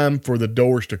was time for the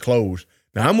doors to close.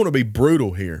 Now, I'm going to be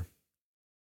brutal here.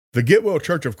 The Get Well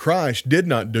Church of Christ did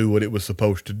not do what it was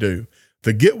supposed to do.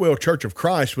 The Get Well Church of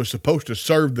Christ was supposed to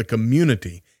serve the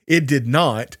community. It did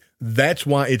not. That's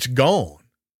why it's gone.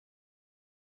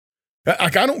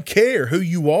 Like, I don't care who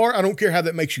you are. I don't care how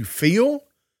that makes you feel.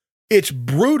 It's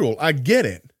brutal. I get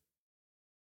it.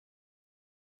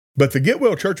 But the Get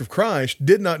Well Church of Christ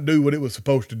did not do what it was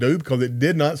supposed to do because it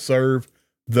did not serve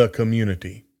the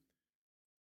community.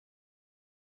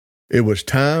 It was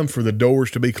time for the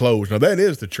doors to be closed. Now, that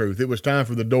is the truth. It was time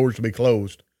for the doors to be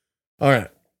closed. All right.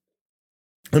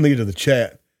 Let me get to the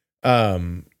chat.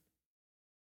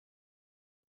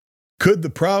 Could the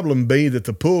problem be that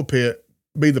the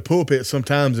pulpit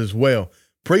sometimes as well?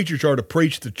 Preachers are to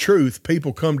preach the truth.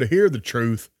 People come to hear the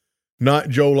truth, not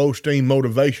Joel Osteen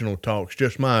motivational talks,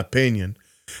 just my opinion.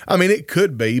 I mean, it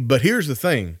could be, but here's the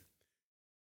thing.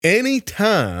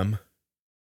 Anytime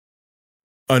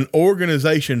an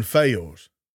organization fails,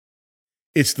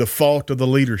 it's the fault of the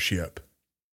leadership.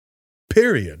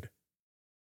 Period.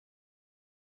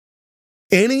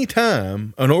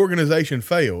 Anytime an organization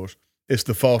fails, it's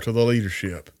the fault of the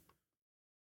leadership.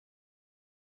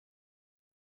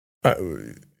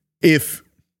 If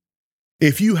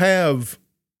you have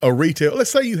a retail,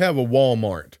 let's say you have a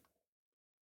Walmart.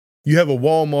 You have a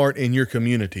Walmart in your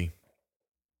community,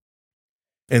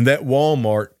 and that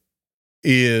Walmart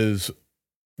is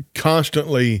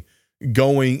constantly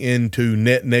going into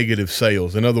net negative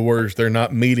sales. In other words, they're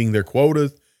not meeting their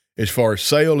quotas as far as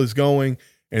sale is going,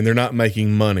 and they're not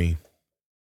making money.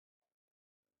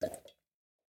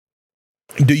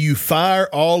 Do you fire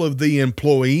all of the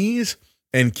employees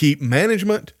and keep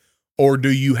management, or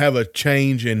do you have a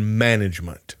change in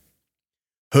management?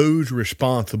 Who's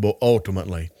responsible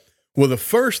ultimately? Well, the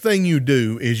first thing you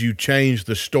do is you change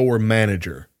the store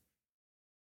manager.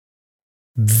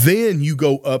 Then you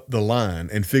go up the line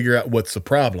and figure out what's the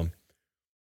problem.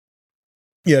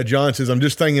 Yeah, John says, I'm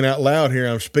just thinking out loud here.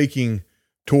 I'm speaking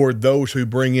toward those who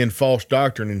bring in false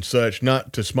doctrine and such,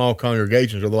 not to small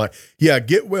congregations or the like. Yeah,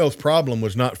 Getwell's problem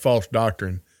was not false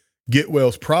doctrine.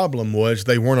 Getwell's problem was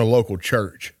they weren't a local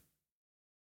church.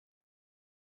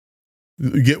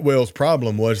 Getwell's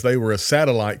problem was they were a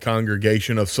satellite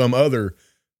congregation of some other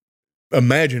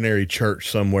imaginary church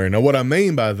somewhere. Now, what I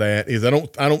mean by that is I'm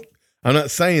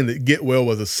not saying that Getwell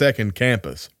was a second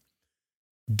campus.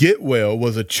 Getwell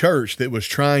was a church that was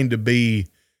trying to be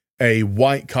a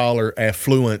white-collar,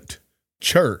 affluent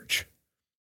church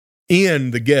in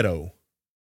the ghetto.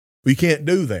 We can't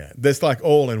do that. That's like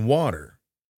oil and water.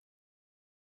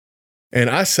 And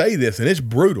I say this, and it's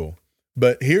brutal,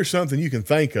 but here's something you can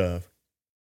think of.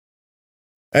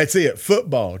 That's it.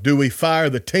 Football. Do we fire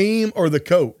the team or the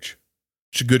coach?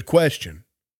 It's a good question.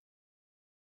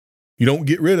 You don't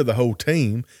get rid of the whole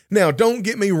team. Now, don't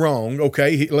get me wrong.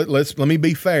 Okay, let me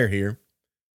be fair here.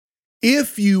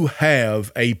 If you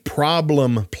have a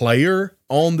problem player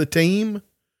on the team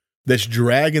that's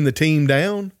dragging the team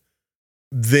down,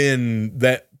 then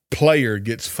that player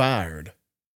gets fired.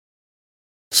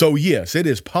 So yes, it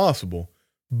is possible,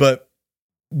 but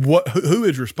who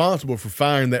is responsible for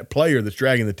firing that player that's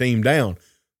dragging the team down?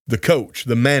 The coach,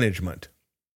 the management.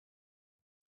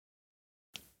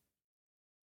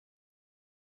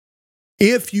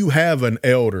 If you have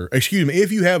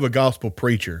if you have a gospel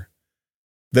preacher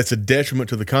that's a detriment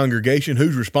to the congregation,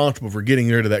 who's responsible for getting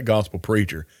rid of that gospel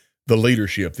preacher? The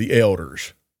leadership, the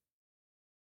elders.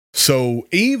 So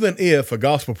even if a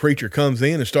gospel preacher comes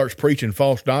in and starts preaching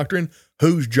false doctrine,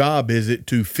 whose job is it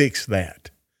to fix that?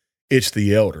 It's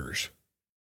the elders.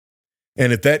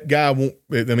 And if that guy won't,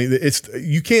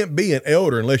 you can't be an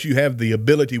elder unless you have the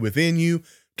ability within you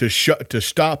to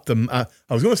stop them. I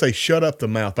was going to say shut up the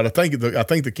mouth, but I think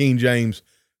the King James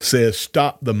says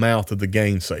stop the mouth of the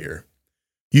gainsayer.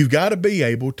 You've got to be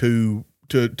able to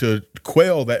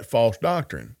quell that false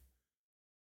doctrine.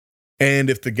 And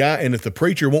if the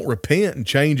preacher won't repent and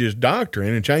change his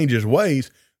doctrine and change his ways,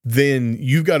 then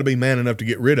you've got to be man enough to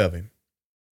get rid of him.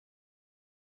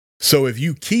 So if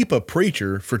you keep a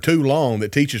preacher for too long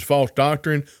that teaches false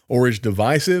doctrine or is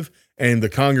divisive and the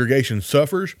congregation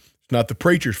suffers, it's not the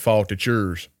preacher's fault, it's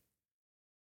yours.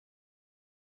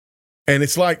 And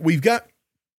it's like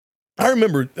I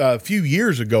remember a few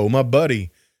years ago, my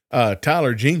buddy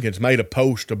Tyler Jenkins made a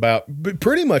post about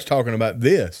pretty much talking about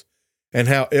this and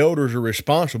how elders are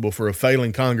responsible for a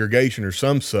failing congregation or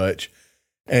some such.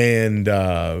 And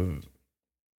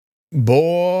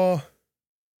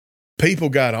people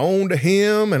got on to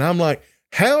him, and I'm like,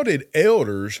 how did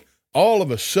elders all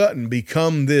of a sudden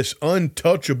become this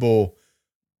untouchable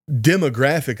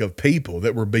demographic of people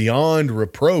that were beyond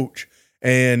reproach?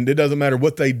 And it doesn't matter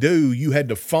what they do, you had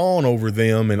to fawn over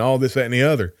them and all this, that, and the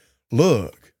other.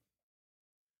 Look,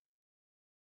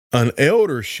 an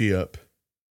eldership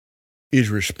is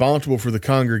responsible for the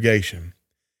congregation.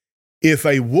 If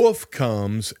a wolf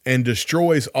comes and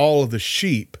destroys all of the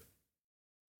sheep,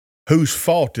 whose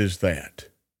fault is that?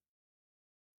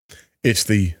 It's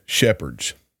the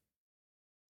shepherd's.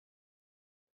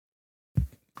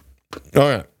 All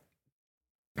right.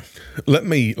 Let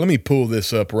me pull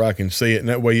this up where I can see it, and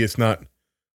that way it's not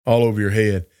all over your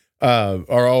head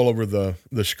or all over the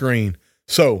screen.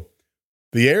 So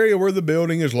the area where the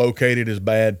building is located is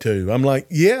bad too. I'm like,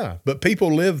 yeah, but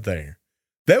people live there.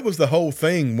 That was the whole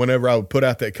thing whenever I would put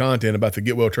out that content about the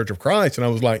Get Well Church of Christ, and I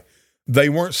was like, they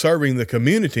weren't serving the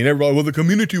community. And everybody, well, the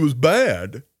community was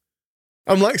bad.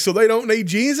 I'm like, so they don't need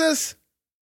Jesus?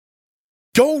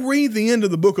 Go read the end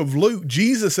of the book of Luke.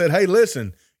 Jesus said, hey,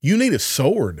 listen, you need a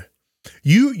sword.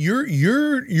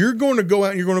 You're going to go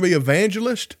out and you're going to be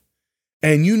evangelist,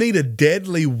 and you need a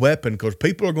deadly weapon because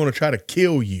people are going to try to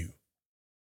kill you.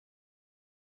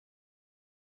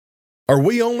 Are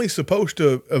we only supposed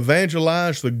to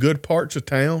evangelize the good parts of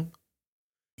town?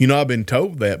 You know, I've been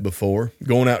told that before,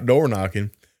 going out door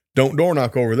knocking. Don't door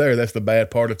knock over there. That's the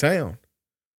bad part of town.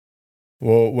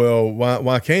 Well,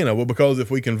 why can't I? Well, because if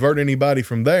we convert anybody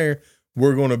from there,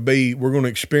 we're going to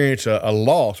experience a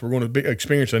loss. We're going to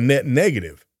experience a net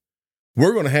negative.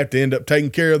 We're going to have to end up taking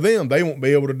care of them. They won't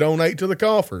be able to donate to the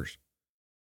coffers.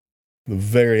 The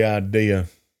very idea.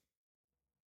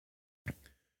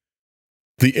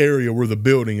 The area where the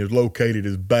building is located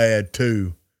is bad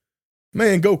too.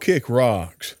 Man, go kick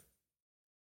rocks.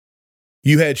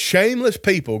 You had shameless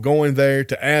people going there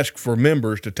to ask for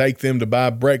members to take them to buy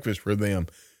breakfast for them.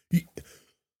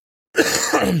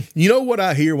 You know what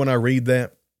I hear when I read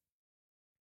that?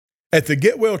 At the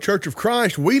Get Well Church of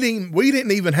Christ, we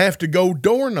didn't even have to go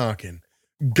door knocking.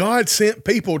 God sent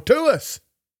people to us.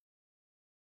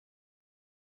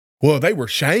 Well, they were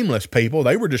shameless people.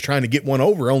 They were just trying to get one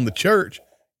over on the church.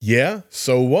 Yeah,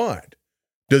 so what?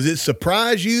 Does it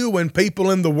surprise you when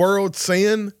people in the world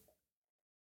sin?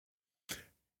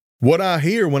 What I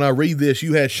hear when I read this,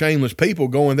 you had shameless people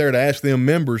going there to ask them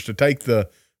members to take them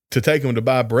to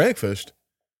buy breakfast,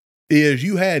 is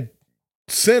you had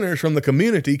sinners from the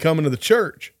community coming to the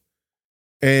church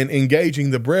and engaging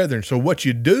the brethren. So what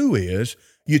you do is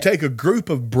you take a group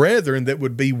of brethren that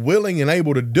would be willing and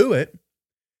able to do it,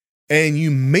 and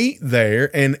you meet there,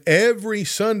 and every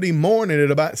Sunday morning at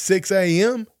about 6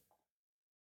 a.m.,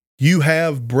 you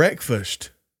have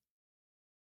breakfast.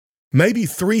 Maybe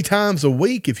 3 times a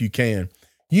week if you can.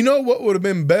 You know what would have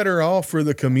been better off for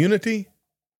the community?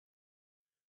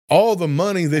 All the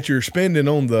money that you're spending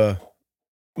on the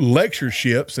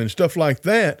lectureships and stuff like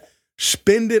that,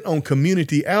 spend it on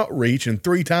community outreach, and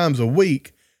 3 times a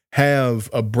week have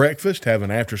a breakfast, have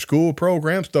an after-school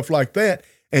program, stuff like that,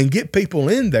 and get people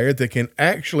in there that can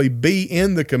actually be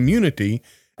in the community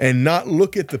and not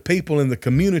look at the people in the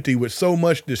community with so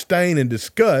much disdain and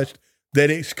disgust that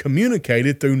it's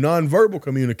communicated through nonverbal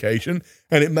communication,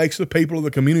 and it makes the people of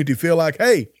the community feel like,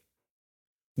 hey,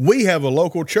 we have a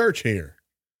local church here,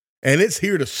 and it's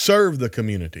here to serve the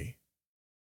community.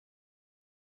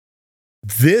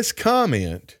 This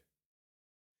comment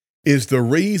is the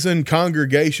reason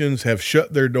congregations have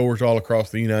shut their doors all across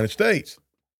the United States.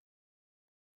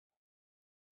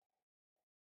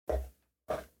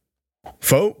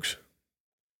 Folks,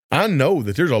 I know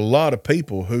that there's a lot of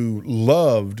people who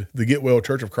loved the Get Well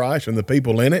Church of Christ and the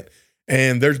people in it,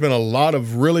 and there's been a lot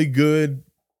of really good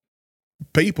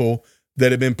people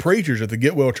that have been preachers at the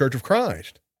Get Well Church of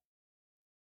Christ.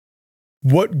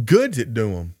 What good's it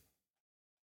do them?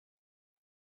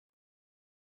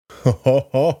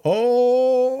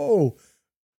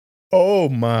 Oh,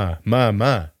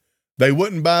 my. They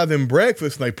wouldn't buy them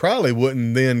breakfast, and they probably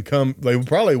wouldn't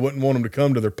want them to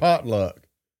come to their potluck.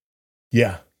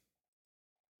 Yeah.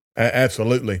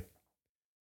 Absolutely.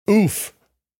 Oof.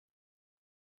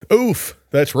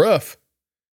 That's rough,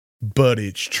 but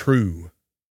it's true.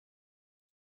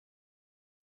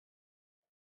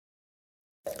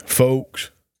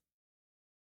 Folks,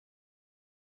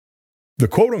 the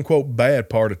quote unquote bad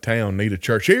part of town need a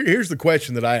church. Here's the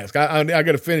question that I ask. I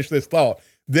got to finish this thought.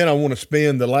 Then I want to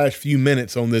spend the last few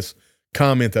minutes on this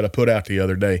comment that I put out the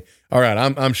other day. All right.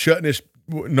 I'm shutting this.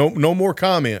 No more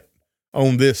comment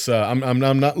on this. I'm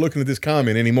not looking at this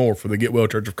comment anymore for the Get Well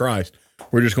Church of Christ.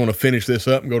 We're just going to finish this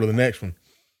up and go to the next one.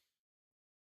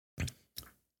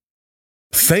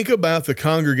 Think about the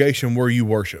congregation where you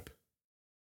worship.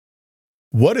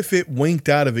 What if it winked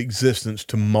out of existence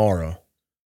tomorrow?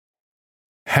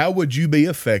 How would you be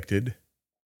affected,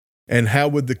 and how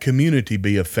would the community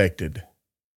be affected?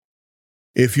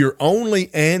 If your only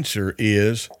answer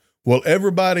is, well,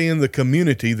 everybody in the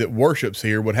community that worships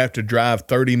here would have to drive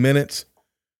 30 minutes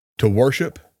to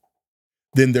worship,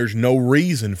 then there's no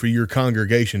reason for your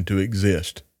congregation to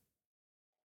exist.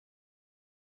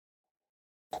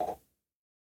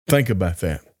 Think about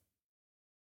that.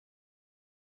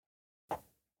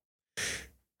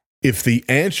 If the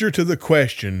answer to the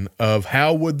question of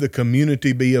how would the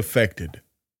community be affected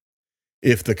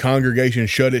if the congregation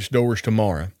shut its doors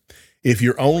tomorrow, if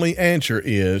your only answer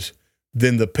is,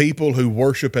 then the people who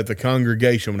worship at the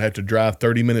congregation would have to drive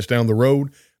 30 minutes down the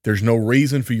road, there's no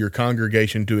reason for your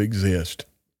congregation to exist.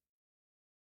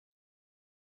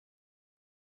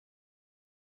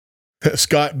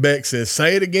 Scott Beck says,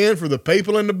 say it again for the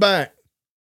people in the back.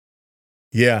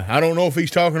 Yeah, I don't know if he's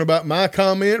talking about my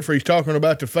comment or he's talking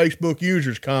about the Facebook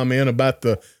user's comment about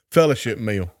the fellowship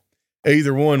meal.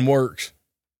 Either one works.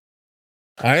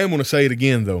 I am going to say it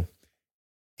again, though.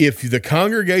 If the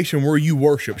congregation where you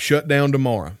worship shut down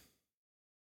tomorrow,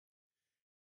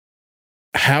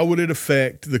 how would it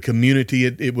affect the community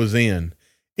it was in?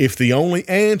 If the only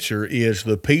answer is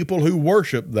the people who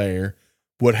worship there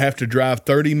would have to drive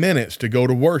 30 minutes to go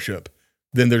to worship,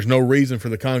 then there's no reason for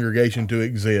the congregation to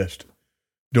exist.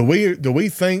 Do we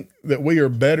think that we are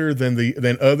better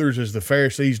than others as the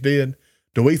Pharisees did?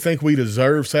 Do we think we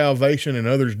deserve salvation and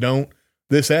others don't?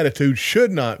 This attitude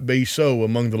should not be so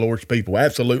among the Lord's people.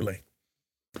 Absolutely.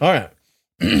 All right.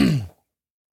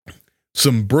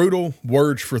 Some brutal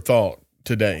words for thought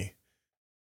today.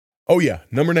 Oh, yeah.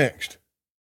 Number next.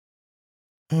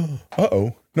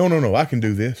 Uh-oh. No. I can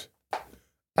do this.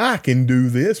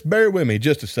 Bear with me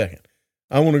just a second.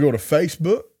 I want to go to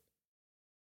Facebook.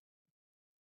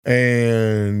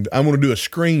 And I'm going to do a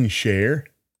screen share.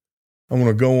 I'm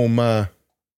going to go on my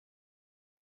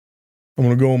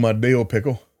dill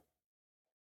pickle.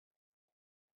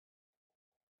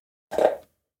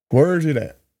 Where is it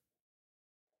at?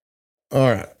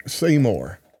 All right, see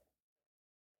more.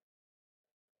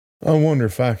 I wonder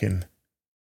if I can.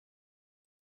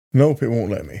 Nope, it won't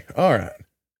let me. All right.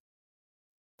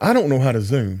 I don't know how to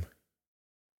zoom.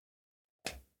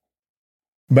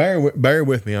 Bear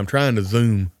with me. I'm trying to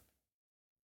zoom.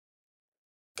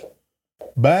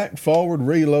 Back, forward,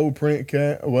 reload, print,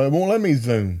 cat. Well, it won't let me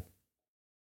zoom.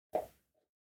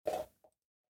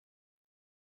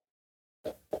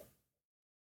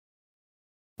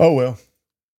 Oh, well.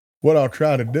 What I'll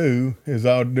try to do is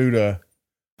I'll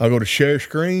go to share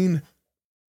screen.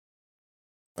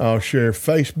 I'll share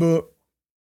Facebook.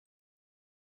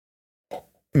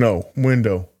 No,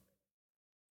 window.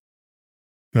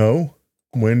 No,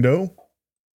 window.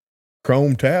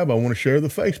 Chrome tab. I want to share the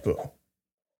Facebook.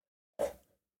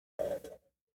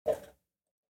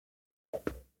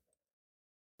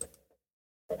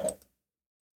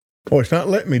 Oh, it's not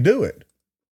letting me do it.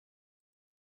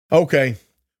 Okay.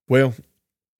 Well,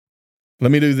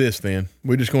 let me do this then.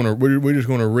 We're just gonna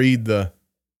read the.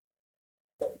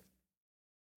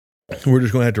 We're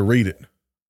just gonna have to read it.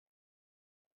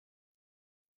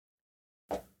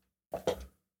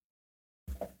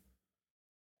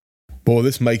 Boy,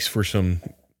 this makes for some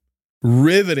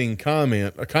riveting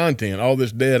content. All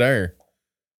this dead air.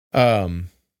 All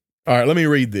right, let me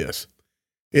read this.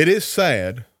 It is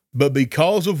sad, but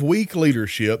because of weak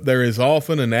leadership, there is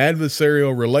often an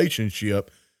adversarial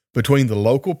relationship between the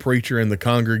local preacher and the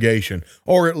congregation,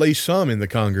 or at least some in the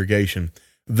congregation.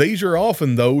 These are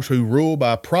often those who rule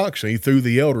by proxy through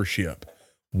the eldership.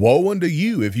 Woe unto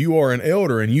you if you are an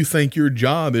elder and you think your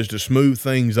job is to smooth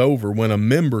things over when a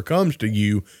member comes to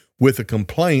you with a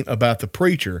complaint about the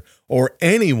preacher, or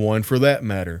anyone for that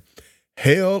matter.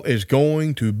 Hell is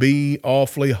going to be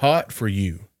awfully hot for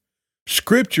you.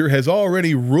 Scripture has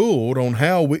already ruled on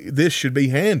how this should be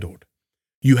handled.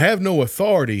 You have no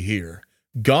authority here.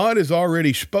 God has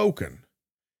already spoken.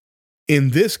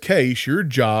 In this case, your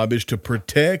job is to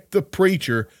protect the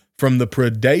preacher from the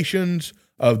predations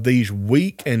of these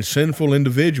weak and sinful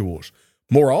individuals.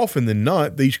 More often than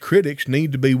not, these critics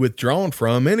need to be withdrawn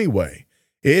from anyway.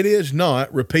 It is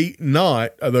not, repeat,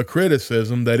 not the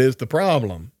criticism that is the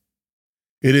problem.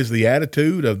 It is the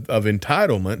attitude of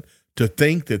entitlement to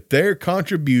think that their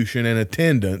contribution and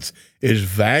attendance is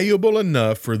valuable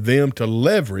enough for them to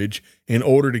leverage in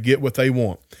order to get what they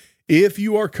want. If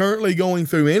you are currently going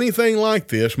through anything like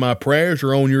this, my prayers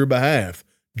are on your behalf.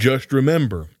 Just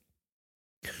remember,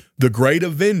 the great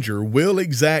avenger will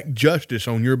exact justice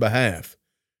on your behalf.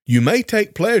 You may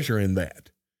take pleasure in that.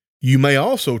 You may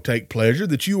also take pleasure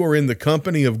that you are in the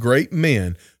company of great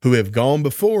men who have gone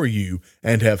before you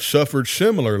and have suffered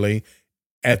similarly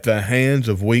at the hands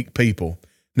of weak people.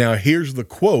 Now, here's the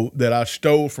quote that I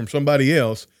stole from somebody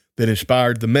else that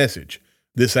inspired the message.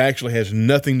 This actually has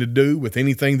nothing to do with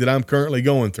anything that I'm currently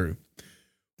going through.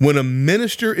 When a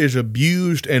minister is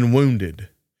abused and wounded,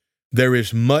 there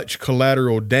is much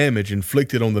collateral damage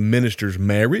inflicted on the minister's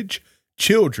marriage,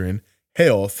 children,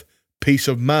 health, peace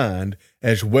of mind,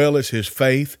 as well as his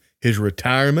faith, his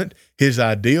retirement, his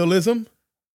idealism.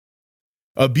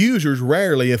 Abusers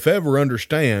rarely, if ever,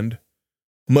 understand,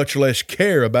 much less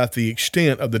care about the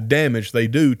extent of the damage they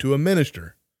do to a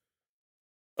minister.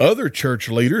 Other church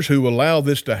leaders who allow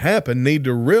this to happen need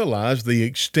to realize the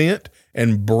extent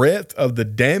and breadth of the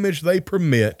damage they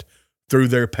permit through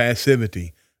their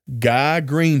passivity. Guy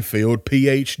Greenfield,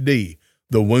 Ph.D.,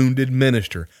 The Wounded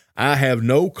Minister. I have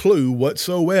no clue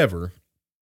whatsoever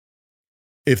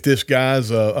if this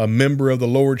guy's a member of the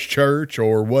Lord's church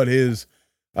or what his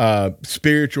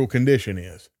spiritual condition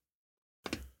is.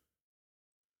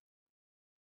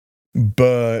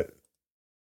 But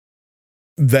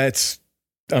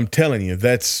I'm telling you,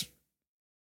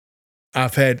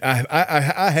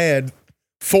 I had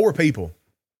 4 people,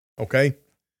 okay?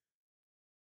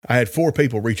 I had 4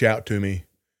 people reach out to me,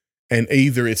 and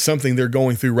either it's something they're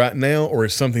going through right now or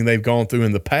it's something they've gone through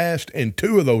in the past, and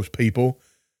 2 of those people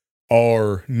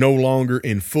are no longer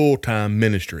in full-time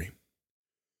ministry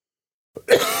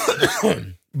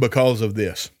because of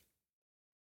this.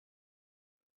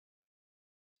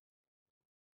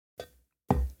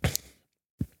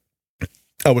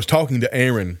 I was talking to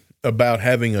Aaron about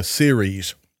having a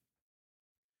series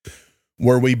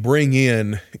where we bring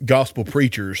in gospel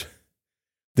preachers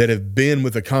that have been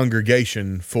with a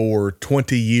congregation for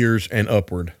 20 years and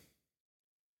upward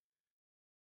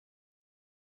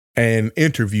and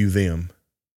interview them.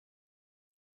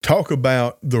 Talk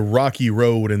about the rocky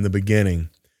road in the beginning.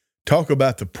 Talk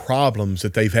about the problems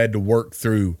that they've had to work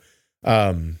through.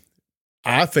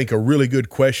 I think a really good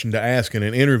question to ask in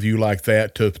an interview like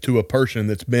that to a person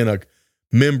that's been a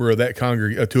member of that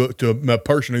congregation, to a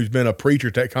person who's been a preacher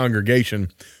at that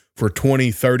congregation for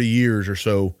 20, 30 years or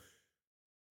so.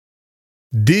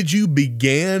 Did you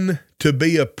begin to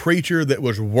be a preacher that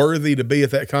was worthy to be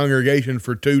at that congregation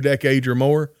for 2 decades or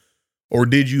more? Or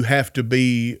did you have to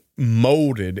be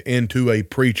molded into a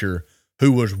preacher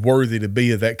who was worthy to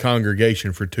be at that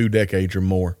congregation for 2 decades or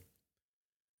more?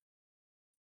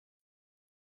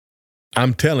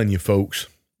 I'm telling you, folks,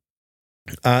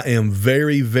 I am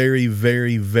very, very,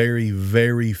 very, very,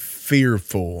 very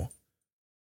fearful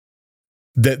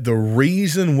that the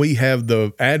reason we have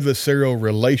the adversarial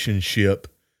relationship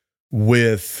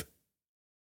with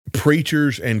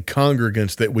preachers and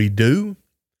congregants that we do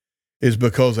is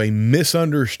because a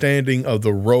misunderstanding of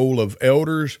the role of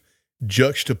elders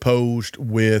juxtaposed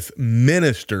with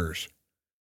ministers,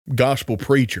 gospel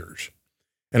preachers.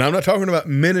 And I'm not talking about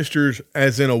ministers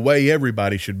as in a way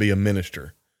everybody should be a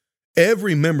minister.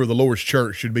 Every member of the Lord's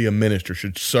church should be a minister,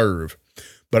 should serve.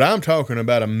 But I'm talking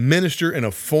about a minister in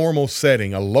a formal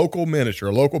setting, a local minister,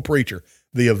 a local preacher,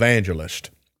 the evangelist.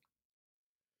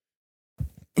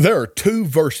 There are 2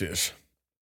 verses.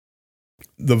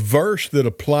 The verse that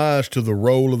applies to the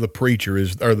role of the preacher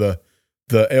the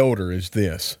elder is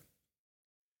this.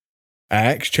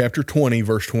 Acts chapter 20,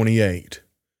 verse 28.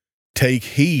 Take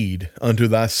heed unto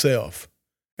thyself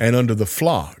and unto the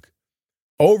flock,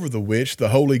 over the which the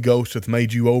Holy Ghost hath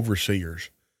made you overseers,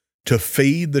 to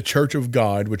feed the church of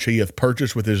God, which he hath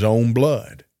purchased with his own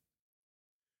blood.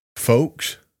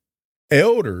 Folks,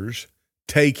 elders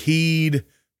take heed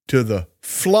to the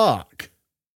flock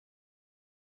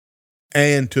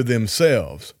and to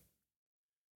themselves.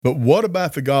 But what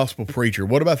about the gospel preacher?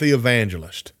 What about the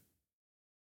evangelist?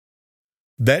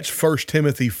 That's 1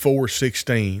 Timothy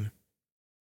 4:16.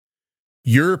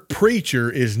 Your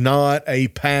preacher is not a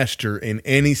pastor in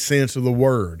any sense of the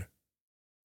word.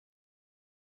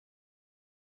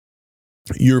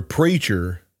 Your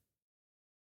preacher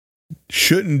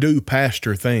shouldn't do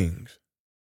pastor things.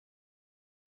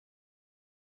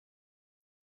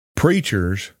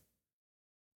 Preachers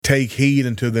take heed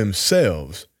unto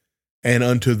themselves and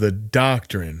unto the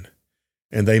doctrine,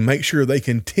 and they make sure they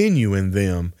continue in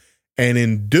them, and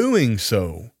in doing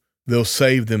so, they'll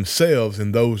save themselves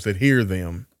and those that hear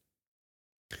them.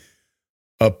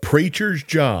 A preacher's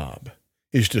job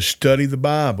is to study the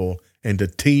Bible and to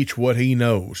teach what he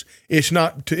knows. It's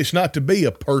not to be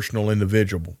a personable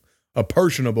individual.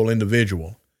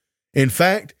 In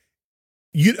fact,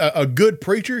 a good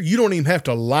preacher, you don't even have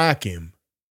to like him.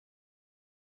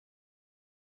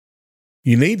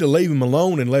 You need to leave him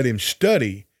alone and let him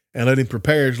study and let him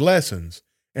prepare his lessons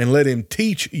and let him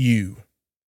teach you.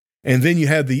 And then you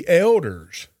have the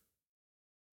elders.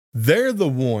 They're the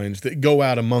ones that go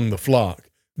out among the flock.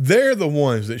 They're the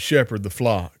ones that shepherd the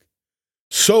flock.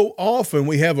 So often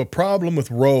we have a problem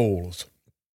with roles.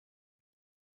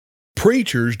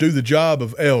 Preachers do the job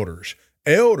of elders.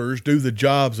 Elders do the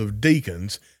jobs of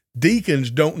deacons.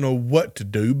 Deacons don't know what to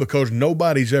do because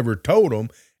nobody's ever told them.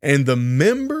 And the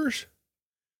members,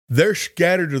 they're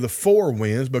scattered to the four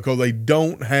winds because they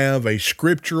don't have a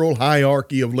scriptural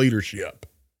hierarchy of leadership.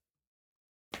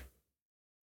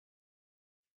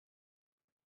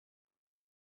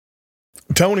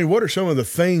 Tony, what are some of the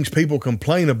things people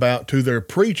complain about to their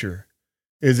preacher?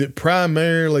 Is it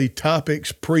primarily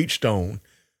topics preached on?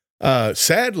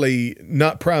 Sadly,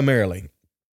 not primarily.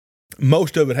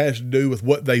 Most of it has to do with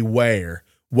what they wear,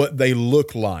 what they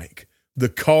look like, the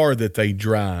car that they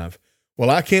drive. Well,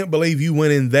 I can't believe you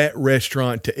went in that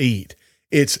restaurant to eat.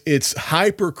 It's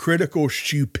hypercritical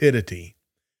stupidity.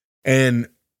 And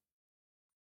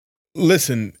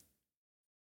listen,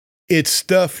 it's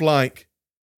stuff like,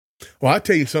 well, I'll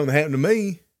tell you something that happened to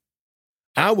me.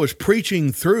 I was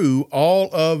preaching through all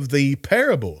of the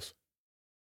parables.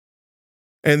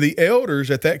 And the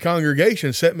elders at that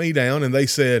congregation set me down and they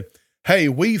said, hey,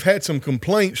 we've had some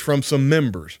complaints from some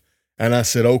members. And I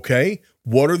said, okay,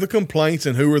 what are the complaints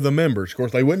and who are the members? Of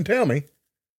course, they wouldn't tell me.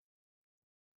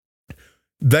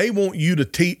 They want you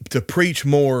to preach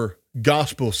more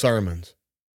gospel sermons.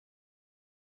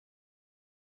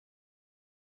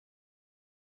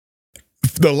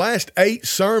 The last 8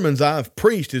 sermons I've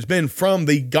preached has been from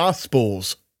the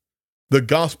Gospels, the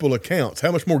gospel accounts.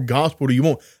 How much more gospel do you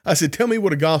want? I said, tell me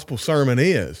what a gospel sermon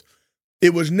is.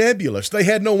 It was nebulous. They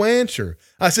had no answer.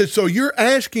 I said, so you're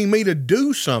asking me to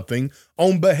do something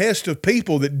on behest of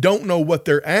people that don't know what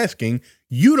they're asking.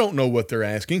 You don't know what they're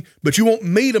asking, but you want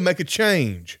me to make a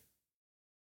change.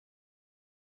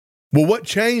 Well, what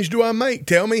change do I make?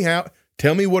 Tell me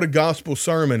what a gospel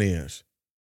sermon is.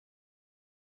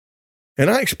 And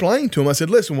I explained to him, I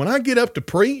said, listen, when I get up to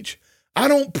preach, I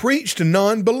don't preach to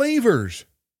non-believers.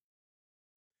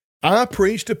 I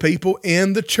preach to people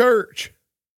in the church.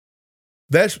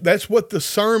 That's what the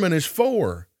sermon is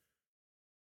for.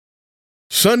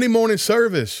 Sunday morning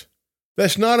service,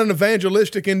 that's not an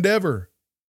evangelistic endeavor.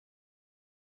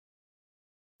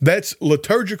 That's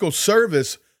liturgical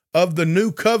service of the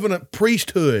new covenant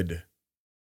priesthood.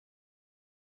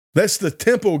 That's the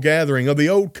temple gathering of the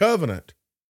old covenant.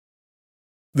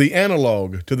 The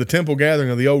analog to the temple gathering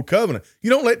of the old covenant. You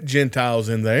don't let Gentiles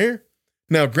in there.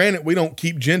 Now, granted, we don't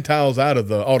keep Gentiles out of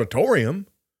the auditorium.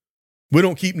 We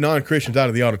don't keep non-Christians out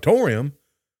of the auditorium.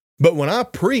 But when I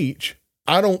preach,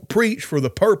 I don't preach for the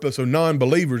purpose of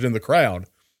non-believers in the crowd.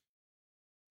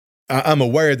 I'm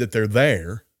aware that they're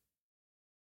there,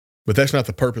 but that's not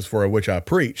the purpose for which I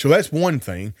preach. So that's one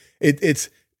thing. This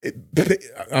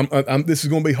is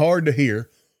going to be hard to hear.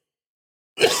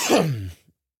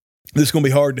 This is going to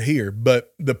be hard to hear,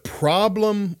 but the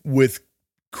problem with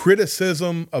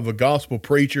criticism of a gospel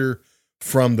preacher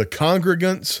from the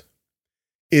congregants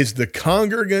is the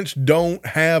congregants don't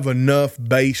have enough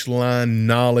baseline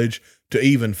knowledge to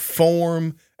even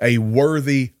form a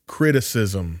worthy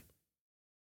criticism.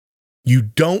 You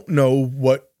don't know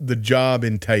what the job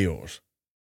entails.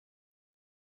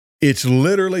 It's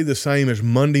literally the same as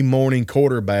Monday morning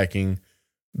quarterbacking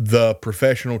the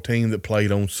professional team that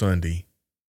played on Sunday.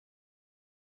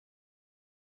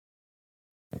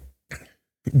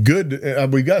 Good.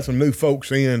 We got some new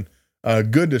folks in.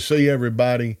 Good to see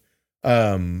everybody.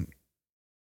 There's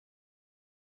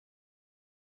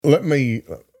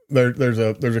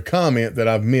a comment that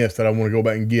I've missed that I want to go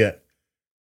back and get.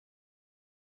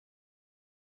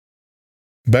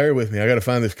 Bear with me. I got to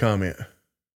find this comment.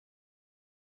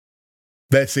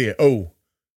 That's it. Oh,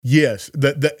 yes.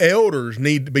 The elders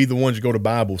need to be the ones to go to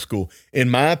Bible school. In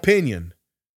my opinion,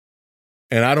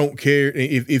 and I don't care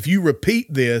if you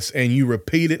repeat this and you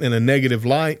repeat it in a negative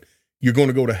light, you're going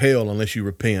to go to hell unless you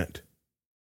repent.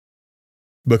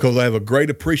 Because I have a great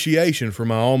appreciation for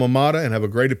my alma mater and have a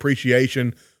great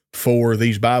appreciation for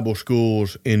these Bible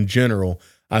schools in general.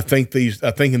 I think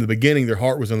in the beginning their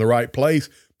heart was in the right place,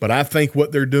 but I think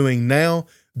what they're doing now,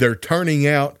 they're turning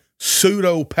out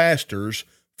pseudo pastors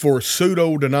for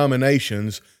pseudo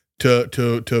denominations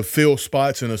to fill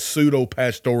spots in a pseudo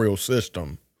pastoral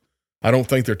system. I don't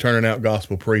think they're turning out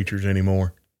gospel preachers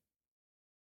anymore.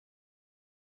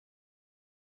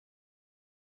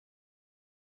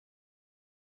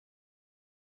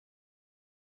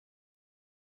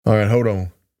 All right, hold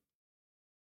on.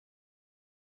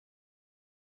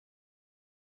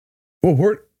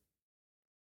 Well,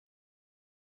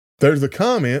 there's the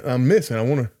comment I'm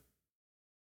missing.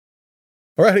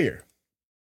 Right here.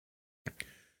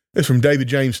 It's from David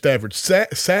James Stafford.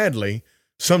 Sadly,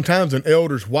 sometimes an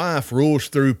elder's wife rules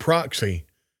through proxy.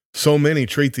 So many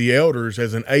treat the elders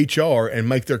as an HR and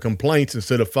make their complaints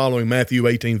instead of following Matthew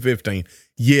 18:15.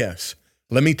 Yes,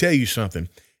 let me tell you something.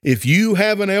 If you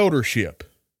have an eldership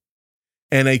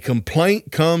and a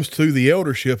complaint comes to the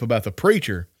eldership about the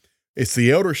preacher, it's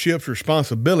the eldership's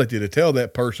responsibility to tell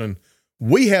that person,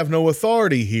 we have no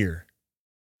authority here.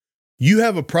 You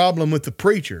have a problem with the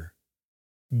preacher.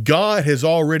 God has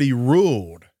already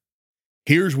ruled.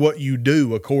 Here's what you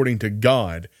do according to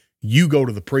God. You go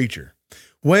to the preacher.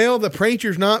 Well, the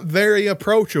preacher's not very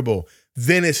approachable.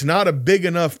 Then it's not a big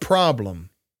enough problem.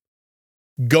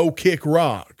 Go kick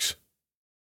rocks.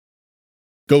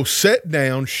 Go sit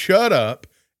down, shut up,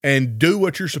 and do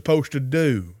what you're supposed to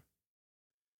do.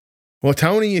 Well,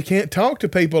 Tony, you can't talk to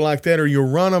people like that or you'll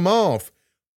run them off.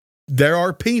 There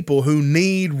are people who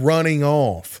need running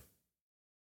off.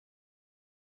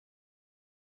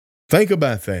 Think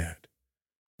about that.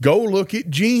 Go look at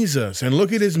Jesus and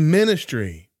look at his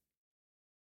ministry.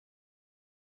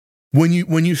 When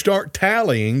you start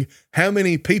tallying how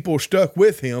many people stuck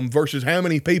with him versus how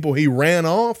many people he ran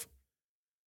off,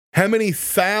 how many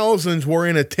thousands were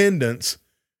in attendance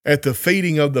at the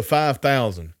feeding of the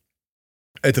 5,000?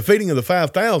 At the feeding of the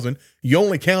 5,000, you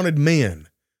only counted men.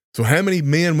 So how many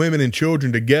men, women, and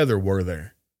children together were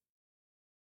there?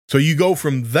 So you go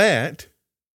from that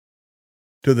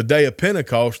to the day of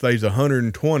Pentecost, there's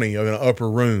 120 in an upper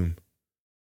room.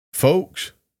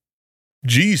 Folks,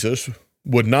 Jesus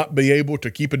would not be able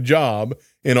to keep a job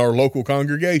in our local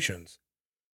congregations.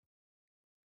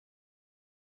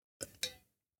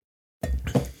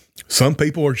 Some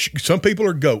people are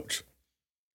goats.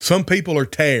 Some people are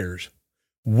tares.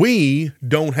 We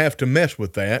don't have to mess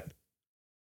with that.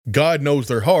 God knows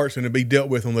their hearts, and it'll be dealt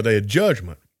with on the day of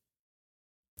judgment.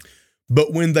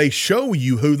 But when they show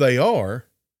you who they are,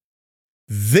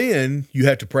 then you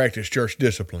have to practice church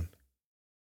discipline.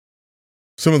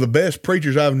 Some of the best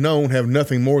preachers I've known have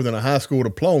nothing more than a high school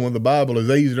diploma. The Bible is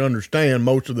easy to understand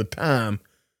most of the time.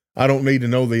 I don't need to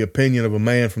know the opinion of a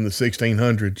man from the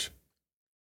 1600s.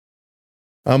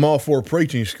 I'm all for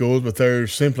preaching schools, but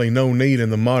there's simply no need in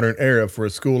the modern era for a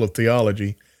school of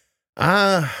theology.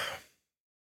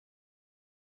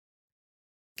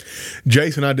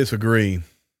 Jason, I disagree.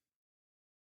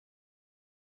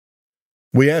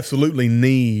 We absolutely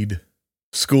need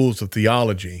schools of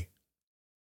theology.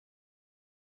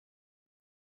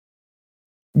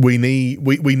 That's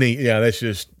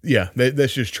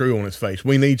just true on its face.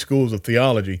 We need schools of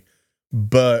theology.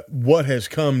 But what has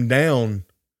come down,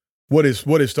 what has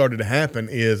started to happen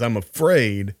is, I'm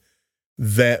afraid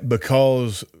that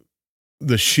because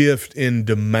the shift in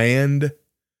demand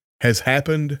has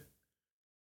happened,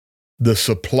 the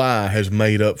supply has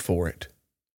made up for it.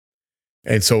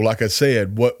 And so, like I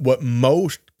said, what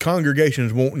most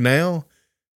congregations want now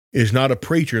is not a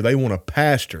preacher. They want a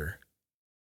pastor.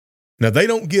 Now, they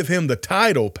don't give him the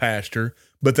title pastor,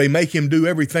 but they make him do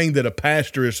everything that a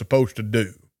pastor is supposed to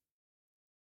do.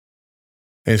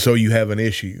 And so you have an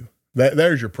issue.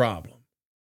 There's your problem.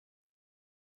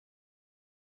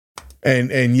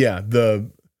 And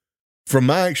from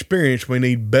my experience, we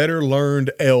need better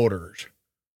learned elders.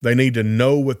 They need to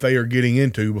know what they are getting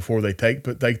into before they take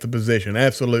the position.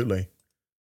 Absolutely.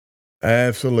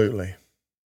 Absolutely.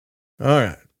 All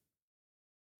right.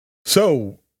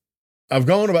 So I've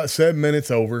gone about 7 minutes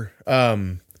over.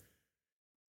 I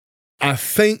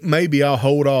think maybe I'll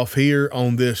hold off here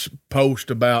on this post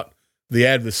about the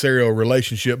adversarial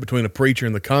relationship between a preacher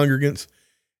and the congregants,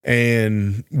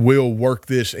 and we'll work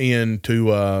this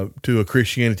into to a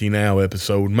Christianity Now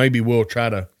episode. Maybe we'll try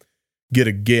to get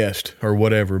a guest or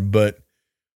whatever. But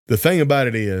the thing about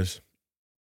it is,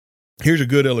 here's a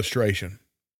good illustration.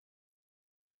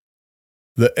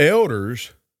 The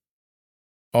elders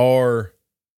are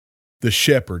the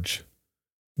shepherds.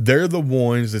 They're the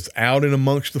ones that's out and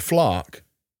amongst the flock.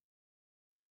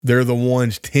 They're the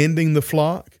ones tending the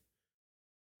flock.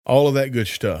 All of that good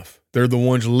stuff. They're the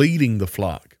ones leading the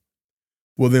flock.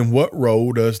 Well, then what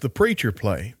role does the preacher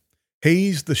play?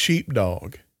 He's the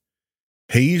sheepdog.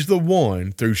 He's the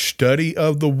one, through study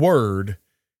of the word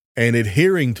and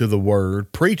adhering to the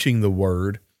word, preaching the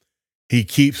word, he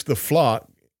keeps the flock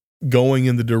going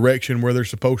in the direction where they're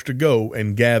supposed to go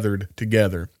and gathered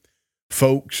together.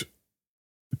 Folks,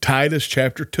 Titus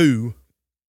chapter 2,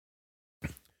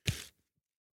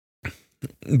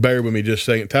 bear with me just a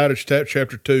second. Titus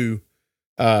chapter 2,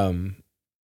 the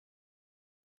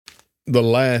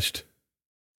last,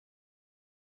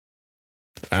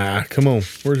 come on,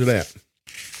 where's it at?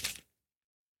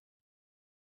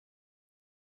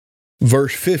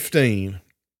 Verse 15,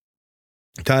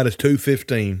 Titus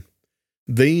 2:15.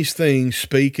 These things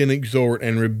speak and exhort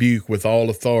and rebuke with all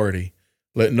authority.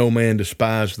 Let no man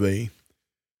despise thee.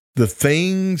 The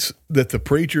things that the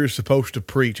preacher is supposed to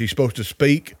preach, he's supposed to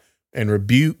speak and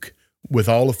rebuke with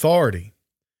all authority.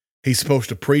 He's supposed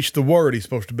to preach the word. He's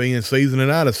supposed to be in season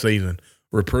and out of season.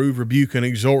 Reprove, rebuke, and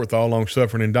exhort with all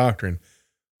longsuffering and doctrine.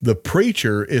 The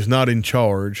preacher is not in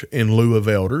charge in lieu of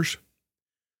elders.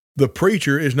 The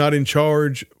preacher is not in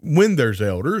charge when there's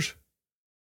elders.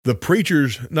 The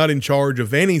preacher's not in charge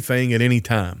of anything at any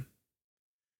time.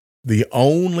 The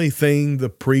only thing the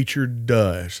preacher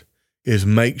does is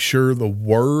make sure the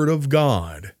word of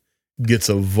God gets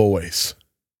a voice.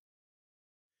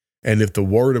 And if the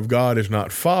word of God is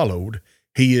not followed,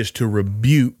 he is to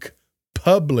rebuke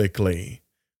publicly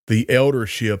the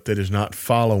eldership that is not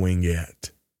following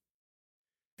it.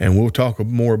 And we'll talk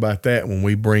more about that when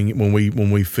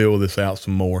we fill this out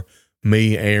some more.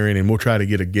 Me, Aaron, and we'll try to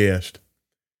get a guest.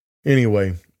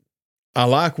 Anyway, I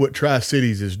like what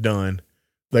Tri-Cities has done.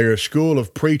 They're a school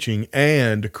of preaching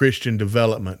and Christian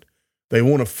development. They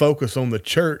want to focus on the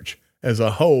church as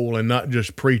a whole and not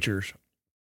just preachers.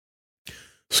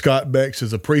 Scott Beck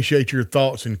says, appreciate your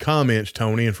thoughts and comments,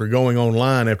 Tony, and for going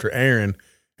online after Aaron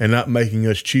and not making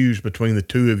us choose between the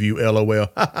two of you, LOL.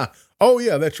 Oh,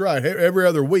 yeah, that's right. Every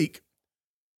other week,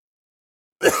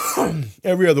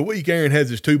 Aaron has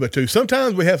his 2x2.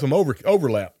 Sometimes we have some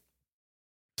overlap.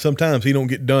 Sometimes he don't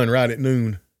get done right at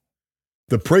noon.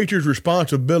 The preacher's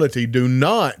responsibility do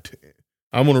not,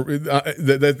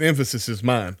 that emphasis is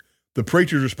mine. The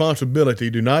preacher's responsibility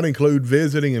do not include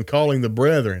visiting and calling the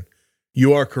brethren.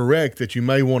 You are correct that you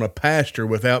may want a pastor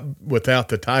without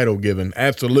the title given.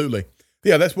 Absolutely.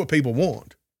 Yeah, that's what people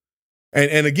want.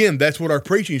 And again, that's what our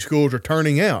preaching schools are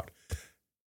turning out.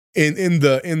 In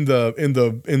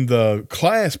the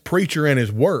class Preacher and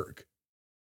His Work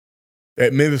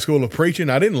at Memphis School of Preaching,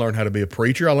 I didn't learn how to be a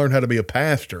preacher. I learned how to be a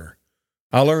pastor.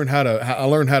 I learned how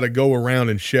to go around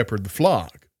and shepherd the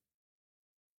flock.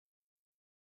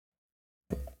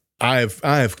 I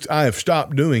have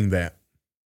stopped doing that.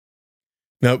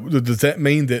 Now, does that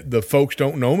mean that the folks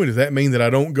don't know me? Does that mean that I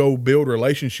don't go build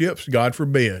relationships? God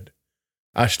forbid.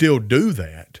 I still do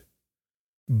that.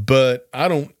 But I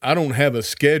don't have a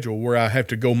schedule where I have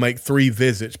to go make 3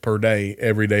 visits per day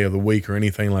every day of the week or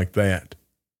anything like that.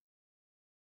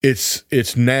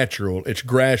 It's natural, it's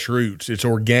grassroots, it's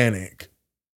organic.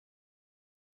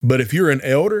 But if you're an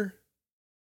elder,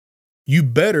 you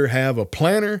better have a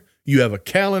planner, you have a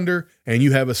calendar, and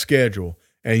you have a schedule,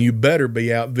 and you better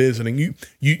be out visiting.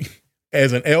 You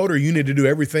as an elder, you need to do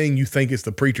everything you think it's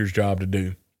the preacher's job to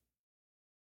do.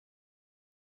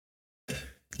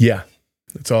 Yeah,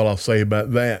 that's all I'll say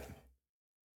about that.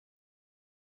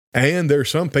 And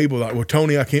there's some people like, well,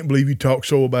 Tony, I can't believe you talk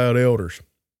so about elders.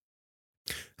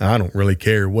 I don't really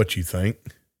care what you think.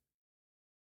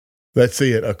 Let's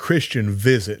see it. A Christian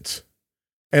visits.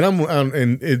 And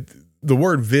the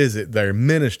word visit there,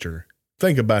 minister.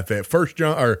 Think about that. First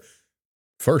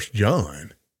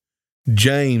John.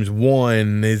 James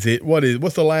 1,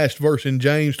 what's the last verse in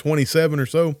James 27 or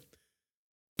so?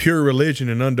 Pure religion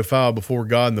and undefiled before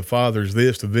God and the Father is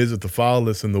this, to visit the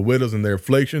fatherless and the widows in their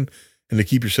affliction and to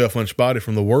keep yourself unspotted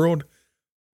from the world.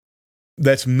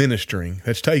 That's ministering.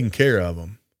 That's taking care of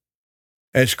them.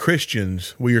 As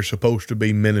Christians, we are supposed to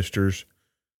be ministers.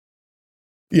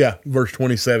 Yeah, verse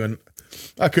 27.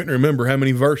 I couldn't remember how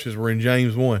many verses were in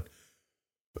James 1.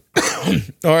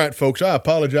 All right, folks, I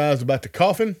apologize about the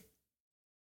coughing.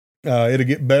 It'll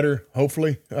get better,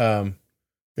 hopefully.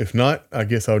 If not, I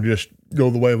guess I'll just go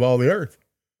the way of all the earth.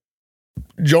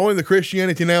 Join the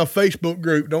Christianity Now Facebook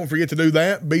group. Don't forget to do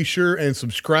that. Be sure and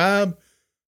subscribe.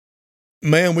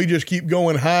 Man, we just keep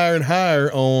going higher and higher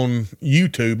on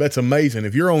YouTube. That's amazing.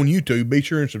 If you're on YouTube, be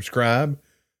sure and subscribe.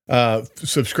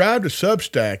 Subscribe to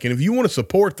Substack. And if you want to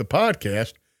support the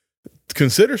podcast,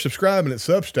 consider subscribing at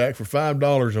Substack for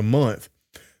 $5 a month.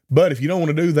 But if you don't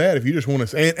want to do that, if you just want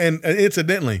to, and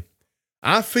incidentally,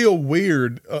 I feel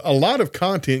weird. A lot of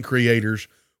content creators,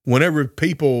 whenever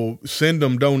people send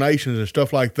them donations and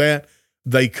stuff like that,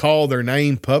 they call their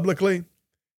name publicly.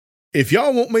 If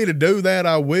y'all want me to do that,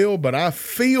 I will, but I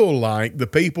feel like the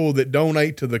people that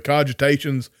donate to the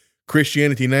Cogitations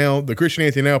Christianity Now, the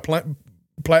Christianity Now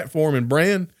platform and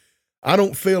brand, I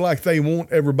don't feel like they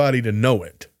want everybody to know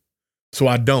it. So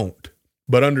I don't,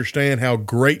 but understand how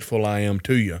grateful I am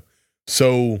to you.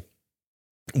 So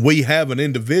we have an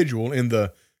individual in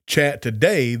the chat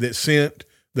today that sent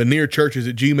the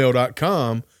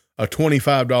nearchurches@gmail.com a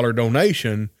 $25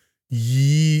 donation.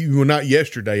 Well, not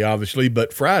yesterday, obviously,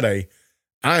 but Friday.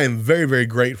 I am very, very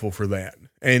grateful for that.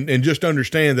 And just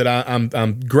understand that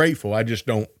I'm grateful. I just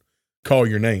don't call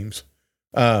your names.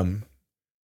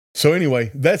 So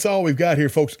anyway, that's all we've got here,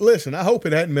 folks. Listen, I hope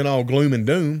it hadn't been all gloom and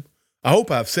doom. I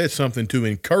hope I've said something to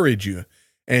encourage you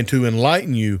and to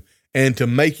enlighten you and to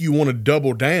make you want to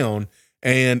double down.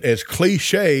 And as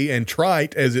cliche and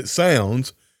trite as it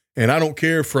sounds, and I don't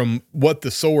care from what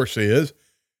the source is,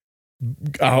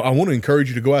 I want to encourage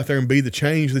you to go out there and be the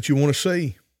change that you want to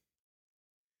see.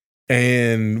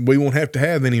 And we won't have to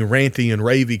have any ranty and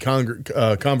ravey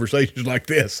conversations like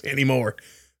this anymore.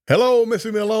 Hello, Missy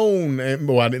Malone. And,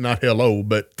 well, I did not hello,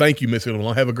 but thank you, Missy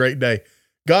Malone. Have a great day.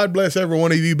 God bless every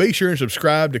one of you. Be sure and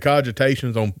subscribe to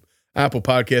Cogitations on Apple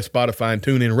Podcasts, Spotify, and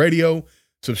TuneIn Radio.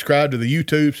 Subscribe to the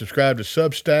YouTube, subscribe to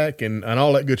Substack, and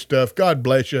all that good stuff. God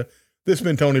bless you. This has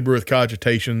been Tony Brewer with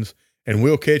Cogitations, and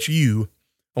we'll catch you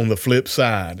on the flip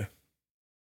side.